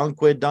strong, don't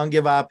quit, don't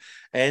give up.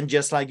 And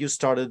just like you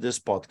started this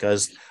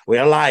podcast, we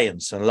are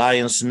lions, and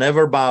lions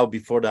never bow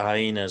before the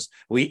hyenas.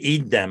 We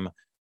eat them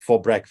for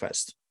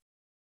breakfast.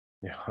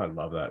 Yeah, I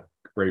love that.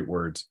 Great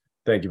words.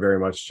 Thank you very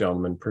much,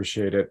 gentlemen.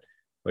 Appreciate it.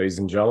 Ladies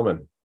and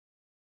gentlemen,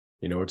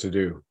 you know what to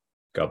do.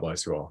 God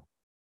bless you all.